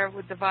there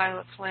with the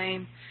violet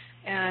flame,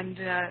 and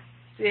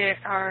they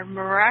are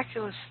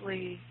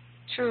miraculously,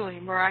 truly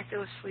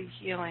miraculously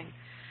healing,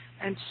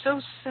 and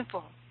so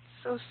simple,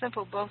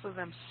 both of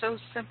them, so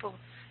simple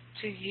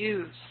to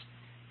use,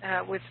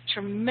 with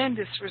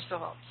tremendous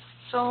results,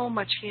 so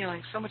much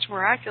healing, so much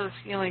miraculous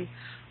healing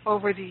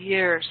over the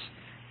years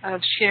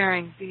of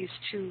sharing these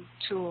two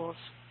tools.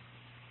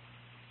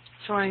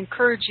 So I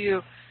encourage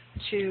you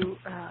to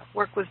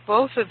work with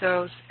both of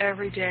those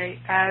every day,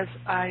 as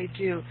I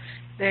do.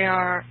 They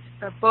are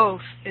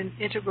both an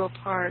integral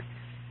part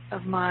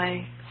of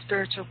my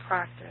spiritual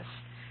practice.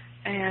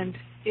 And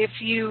if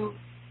you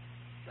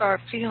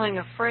are feeling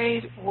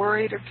afraid,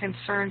 worried, or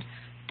concerned,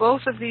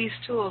 both of these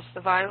tools,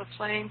 the violet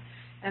flame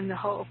and the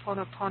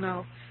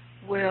Ho'oponopono,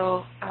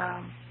 will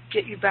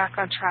get you back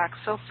on track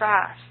so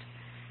fast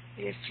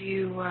if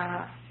you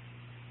are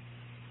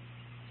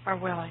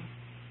willing.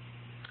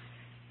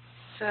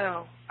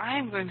 So I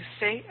am going to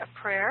say a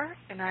prayer,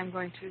 and I'm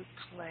going to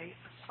play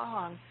a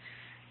song.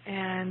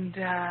 And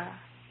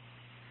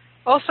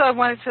also I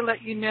wanted to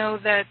let you know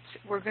that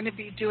we're going to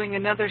be doing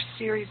another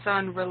series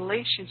on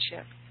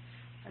relationship.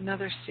 I'm going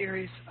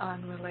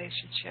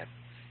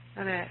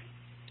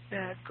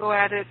to go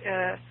at it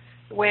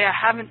the way I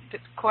haven't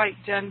quite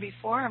done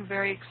before. I'm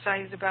very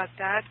excited about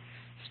that.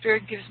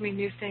 Spirit gives me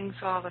new things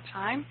all the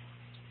time,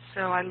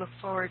 so I look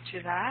forward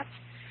to that.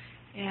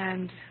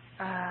 And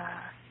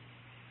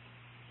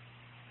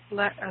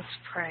let us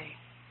pray.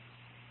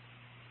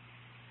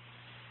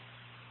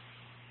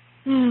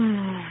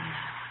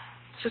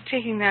 So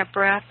taking that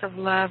breath of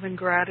love and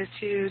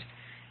gratitude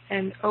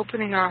and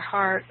opening our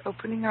heart,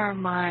 opening our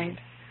mind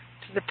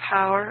to the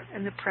power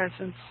and the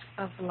presence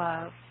of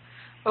love.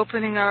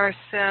 Opening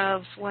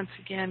ourselves once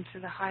again to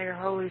the higher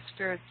Holy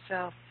Spirit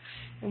self.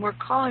 And we're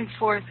calling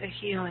forth a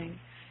healing,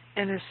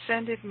 an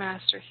ascended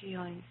master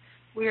healing.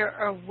 We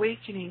are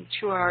awakening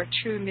to our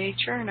true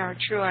nature and our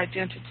true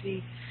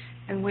identity,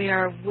 and we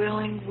are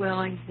willing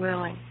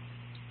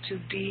to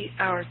be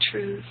our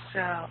true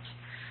selves.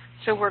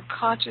 So we're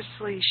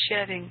consciously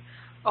shedding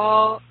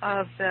all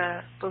of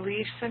the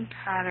beliefs and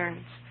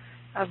patterns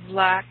of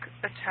lack,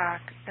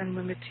 attack, and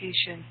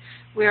limitation.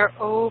 We are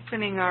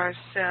opening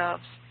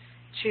ourselves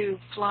to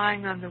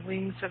flying on the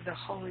wings of the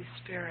Holy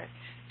Spirit,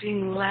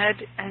 being led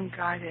and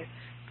guided,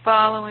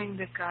 following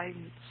the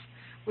guidance.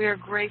 We are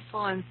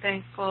grateful and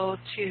thankful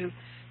to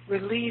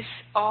release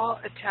all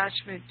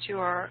attachment to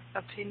our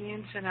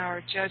opinions and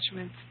our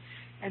judgments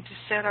and to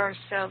set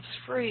ourselves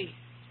free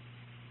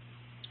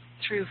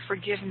through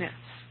forgiveness,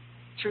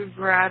 through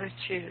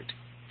gratitude,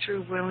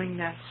 through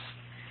willingness.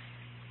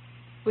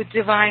 With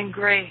divine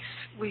grace,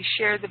 we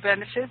share the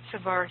benefits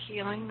of our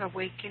healing,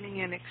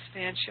 awakening, and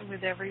expansion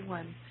with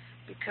everyone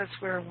because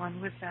we're one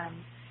with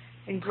them.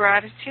 In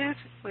gratitude,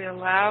 we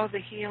allow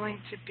the healing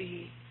to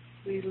be.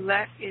 We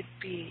let it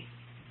be.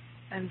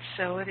 And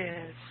so it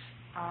is.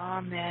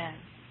 Amen.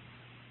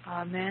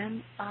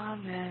 Amen,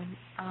 amen,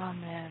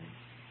 amen.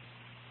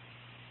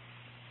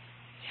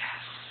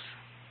 Yes.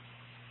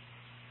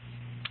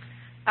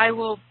 I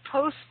will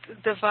post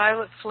the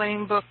Violet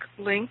Flame book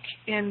link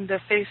in the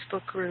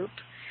Facebook group.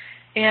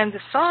 And the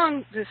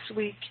song this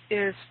week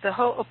is the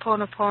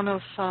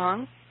Ho'oponopono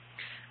song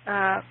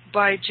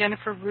by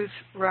Jennifer Ruth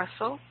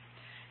Russell.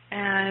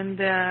 And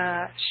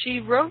she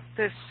wrote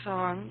this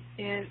song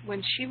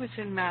when she was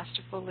in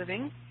Masterful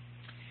Living.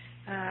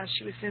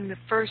 She was in the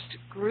first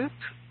group,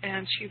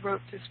 and she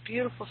wrote this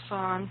beautiful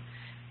song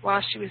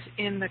while she was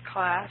in the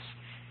class.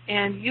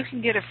 And you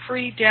can get a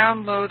free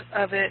download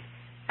of it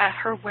at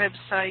her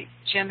website,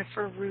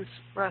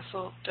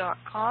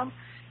 jenniferruthrussell.com,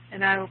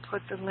 and I will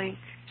put the link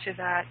to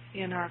that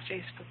in our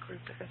Facebook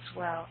group as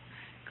well.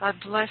 God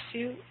bless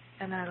you,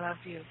 and I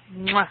love you.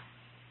 Mwah.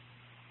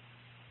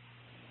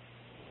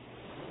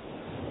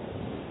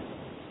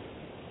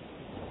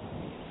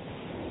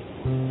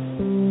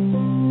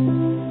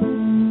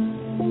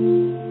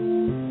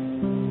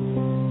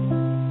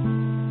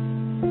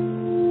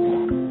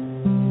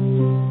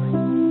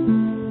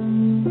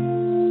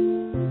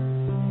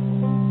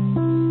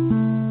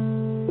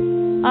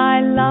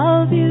 I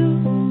love you,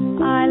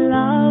 I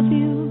love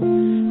you,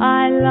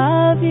 I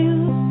love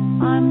you,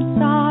 I'm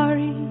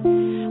sorry.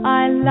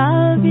 I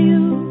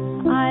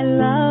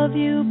love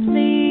you,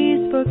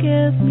 please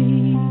forgive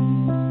me.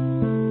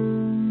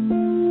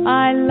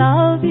 I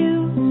love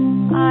you,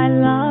 I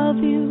love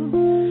you,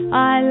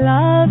 I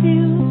love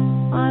you,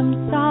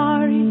 I'm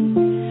sorry.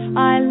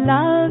 I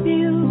love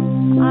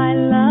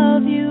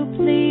you,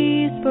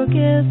 please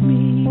forgive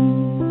me.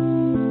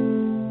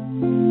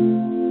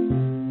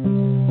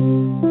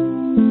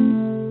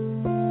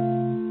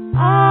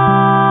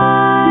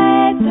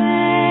 I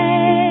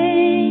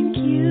thank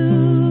you.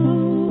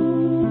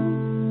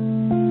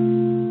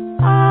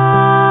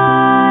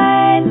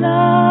 I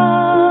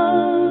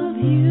love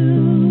you.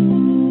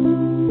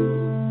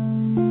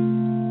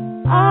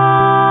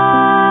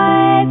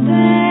 I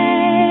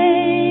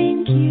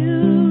thank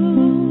you.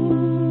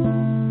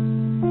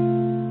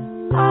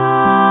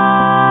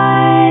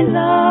 I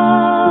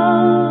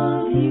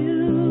love you.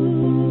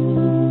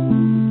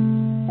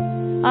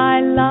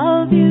 I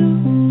love you.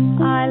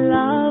 I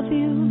love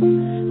you,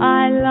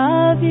 I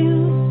love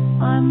you,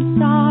 I'm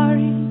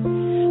sorry.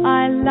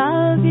 I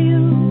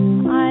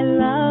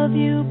love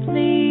you,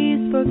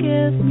 please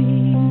forgive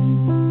me.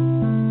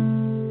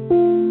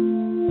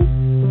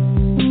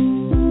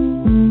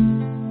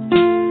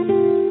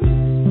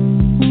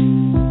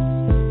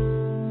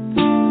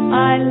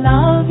 I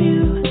love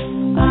you,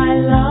 I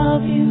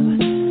love you,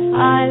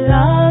 I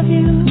love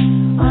you,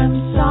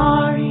 I'm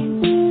sorry.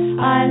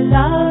 I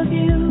love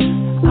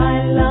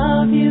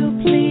you,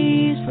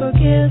 please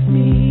forgive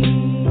me.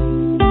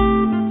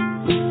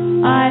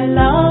 I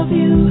love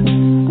you,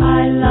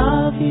 I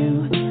love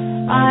you,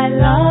 I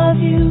love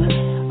you,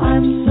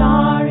 I'm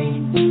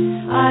sorry.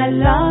 I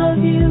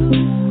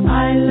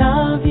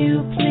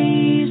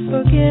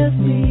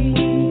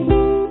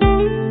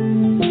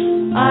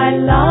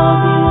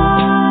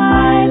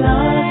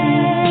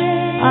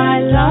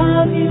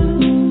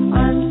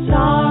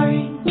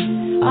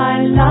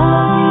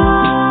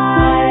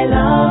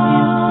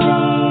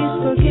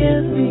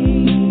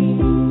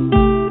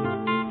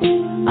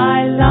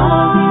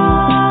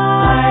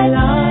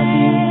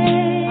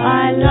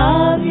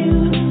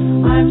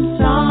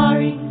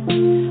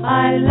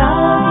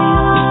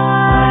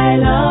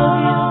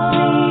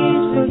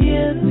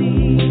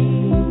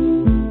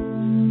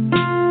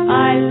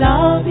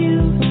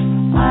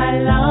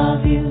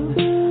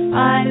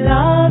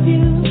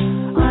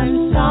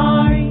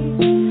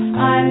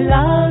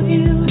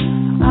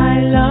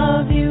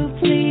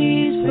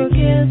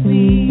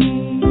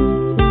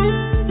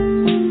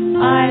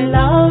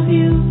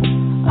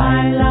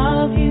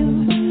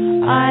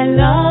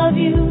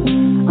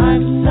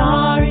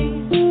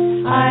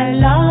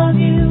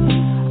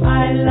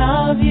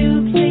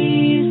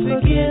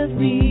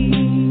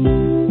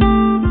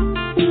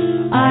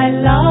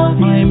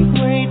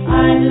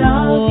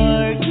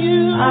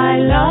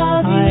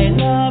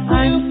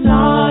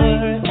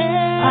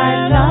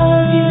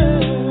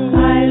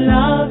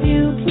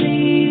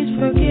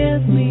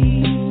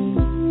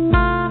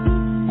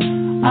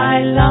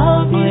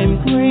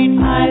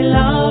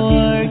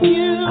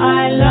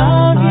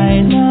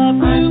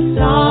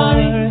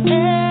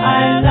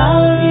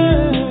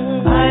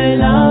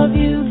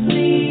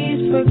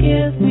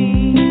forgive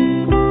me.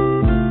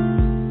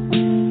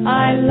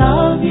 I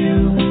love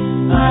you,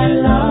 I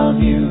love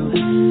you,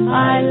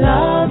 I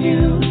love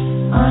you,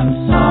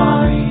 I'm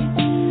sorry.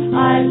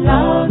 I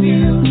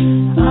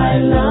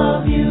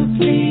love you,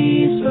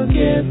 please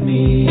forgive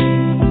me.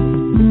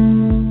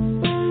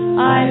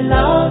 I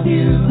love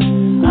you,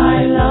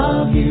 I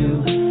love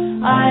you,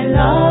 I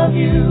love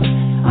you,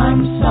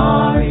 I'm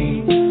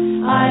sorry.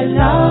 I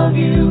love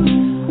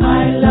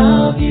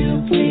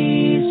you,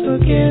 please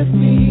forgive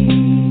me.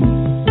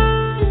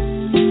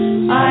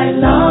 I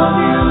love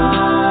you,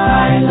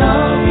 I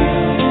love you,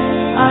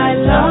 I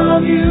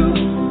love you,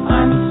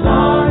 I'm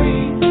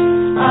sorry.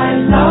 I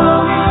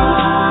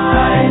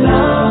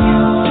love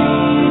you,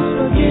 please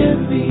forgive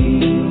me.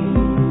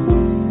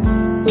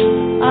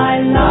 I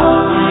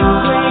love you,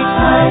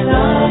 I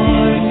love